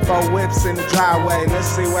laugh. 4 whips in the driveway, let's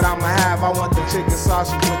see what I'ma have. I want the chicken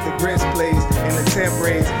sausage with the grits, please. And the temp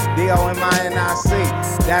rays, D.O. in my NIC,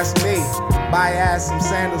 that's me. buy ass some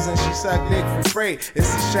sandals and she suck dick for free.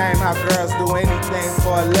 It's a shame how girls do anything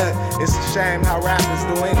for a look. It's a shame how rappers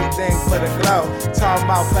do anything for the glow. Talk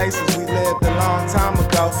about places we lived a long time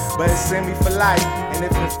ago, but it's send me for life. And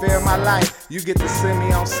if you fear my life, you get to send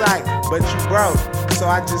me on sight. But you broke, so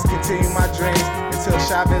I just continue my dreams until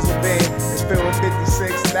Chavez Ravine is filled with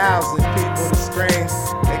 56,000 people to scream.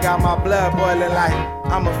 They got my blood boiling like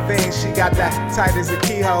I'm a fiend. She got that tight as a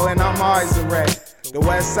keyhole and I'm always a wreck. The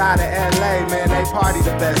west side of LA, man, they party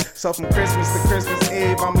the best. So from Christmas to Christmas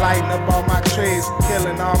Eve, I'm lighting up all my trees,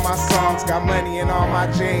 killing all my songs, got money in all my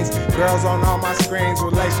jeans, girls on all my screens,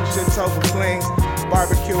 relationships over flings,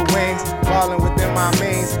 barbecue wings, falling within my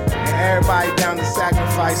means, and everybody down to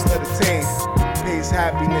sacrifice for the team. Peace,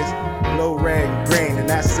 happiness, blue, red, and green, and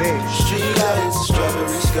that's it. Street lights, strawberry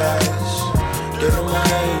skies, dirt on my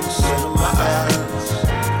hands, sun in my eyes.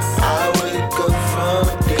 I wake up from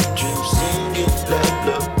a daydream, singing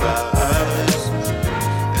lullabies.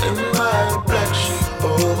 In my black sheep,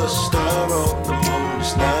 over star on the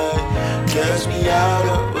moon's night. Gas me out,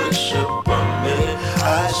 I wish upon me.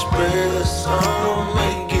 I spray the sun,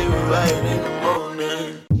 make it right in the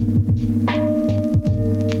morning.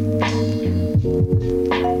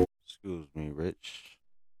 Excuse me, Rich.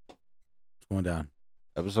 What's going down?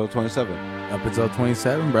 Episode 27. Episode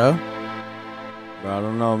 27, bro. Bro, I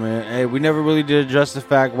don't know, man. Hey, we never really did address the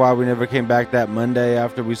fact why we never came back that Monday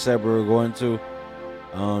after we said we were going to.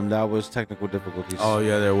 That was technical difficulties. Oh,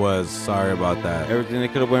 yeah, there was. Sorry about that. Everything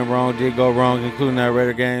that could have went wrong did go wrong, including that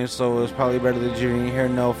Raider game. So it's probably better that you didn't hear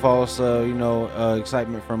no false,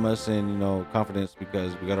 excitement from us and, confidence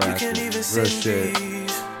because we got our ass. Real shit.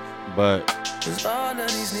 But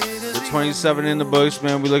we're 27 in the books,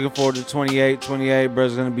 man. We're looking forward to 28. 28,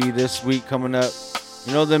 bro's going to be this week coming up.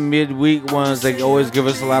 You know, the midweek ones, they always give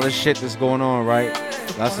us a lot of shit that's going on, right?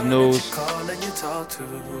 Lots of news.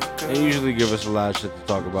 They usually give us a lot of shit to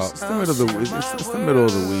talk about. It's the middle of the week. It's the middle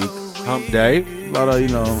of the week. Hump day. A lot of,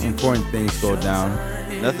 important things go down.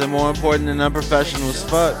 Nothing more important than unprofessional as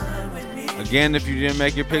fuck. Again, if you didn't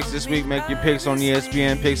make your picks this week, make your picks on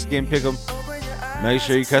ESPN, Pigskin Pick'em. Make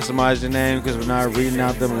sure you customize your name because we're not reading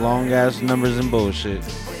out them long-ass numbers and bullshit.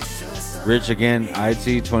 Rich again,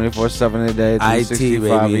 IT 24/7 a day,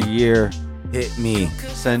 365 a year. Hit me.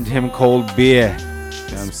 Send him cold beer. You know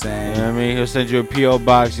what I'm saying? You know what I mean? He'll send you a P.O.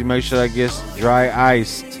 box. You make sure that gets dry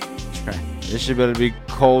iced. This shit better be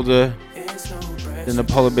colder than the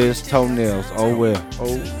polar bear's toenails. Oh well.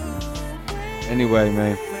 Oh. Anyway,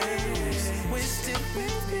 man.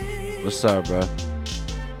 What's up, bro?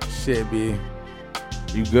 Shit, B.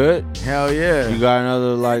 You good? Hell yeah. You got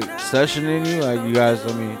another session in you? You guys,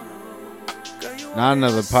 not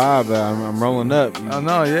another pod, but I'm rolling up. Oh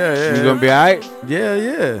no, yeah. You gonna be alright?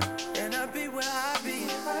 Yeah.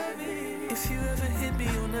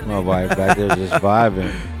 My wife back there just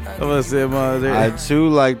vibing. I'm gonna say, mother. I too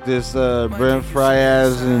like this Brent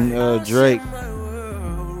Fryaz and Drake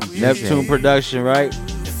Neptune production, right?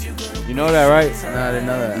 You know that, right? No, I didn't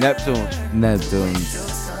know that. Neptunes.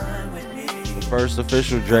 The first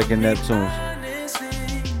official Drake and Neptunes.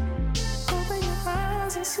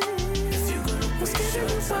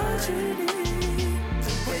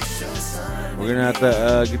 We're gonna have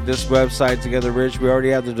to get this website together, Rich. We already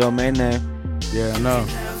have the domain name. Yeah, I know.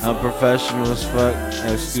 Unprofessional as fuck.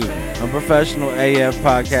 Excuse me.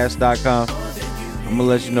 Unprofessionalafpodcast.com. I'm gonna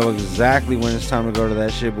let you know exactly when it's time to go to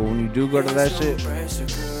that shit. But when you do go to that shit, there's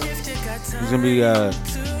gonna be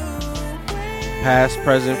past,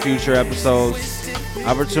 present, future episodes,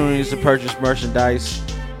 opportunities to purchase merchandise.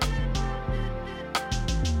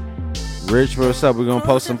 Rich, what's up? We're gonna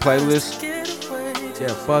post some playlists.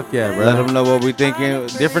 Yeah, fuck yeah, bro. Let them know what we thinking.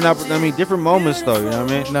 Different moments though. You know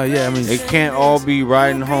what I mean? No, yeah, it can't all be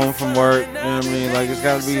riding home from work. You know what I mean? It's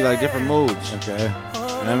gotta be different moods. Okay. You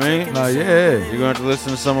know what I mean? No, yeah. You're gonna have to listen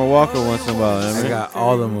to Summer Walker once in a while. You know what I got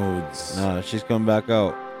all the moods. Nah, she's coming back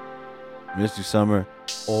out. Miss you, Summer.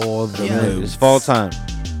 All the moods. It's fall time.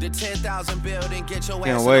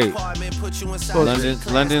 Can't wait.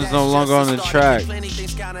 London's no longer on the track.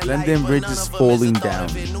 London Bridge is falling down.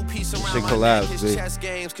 Shit collapsed, dude.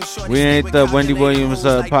 We ain't the Wendy Williams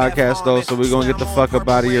podcast though, so we're gonna get the fuck up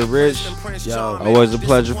out of here, Rich. Yo, always a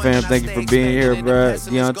pleasure, fam. Thank you for being here, bro.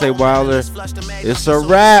 Deontay Wilder, it's a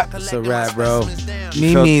wrap. It's a wrap, bro.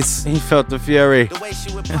 He felt the fury.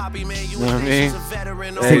 You know what I mean?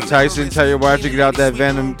 Hey, Tyson, tell your wife to get out that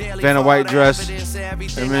Vanna White dress.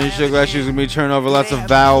 I mean, she looked like she was gonna be turning over lots of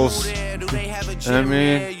vowels. You know what I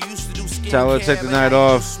mean? Tell her to take the night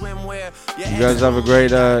off. You guys have a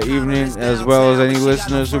great evening, as well as any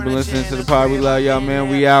listeners who've been listening to the pod. We love y'all, man.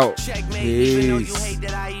 We out. Peace.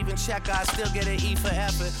 I still get an E for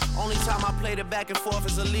effort. Only time I played it back and forth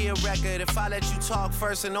is a Leah record. If I let you talk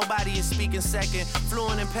first and nobody is speaking second,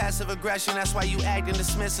 fluent in passive aggression, that's why you acting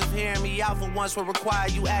dismissive. Hearing me out for once will require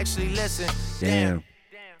you actually listen. Damn.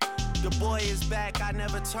 The boy is back, I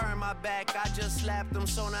never turn my back. I just slapped them,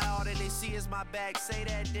 so now all that they see is my back. Say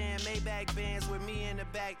that damn Maybach bands with me in the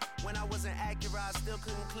back. When I wasn't accurate, I still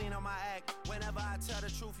couldn't clean up my act. Whenever I tell the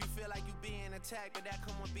truth, you feel like you being attacked, but that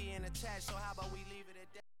come with being attached. So how about we leave it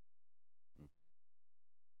at that?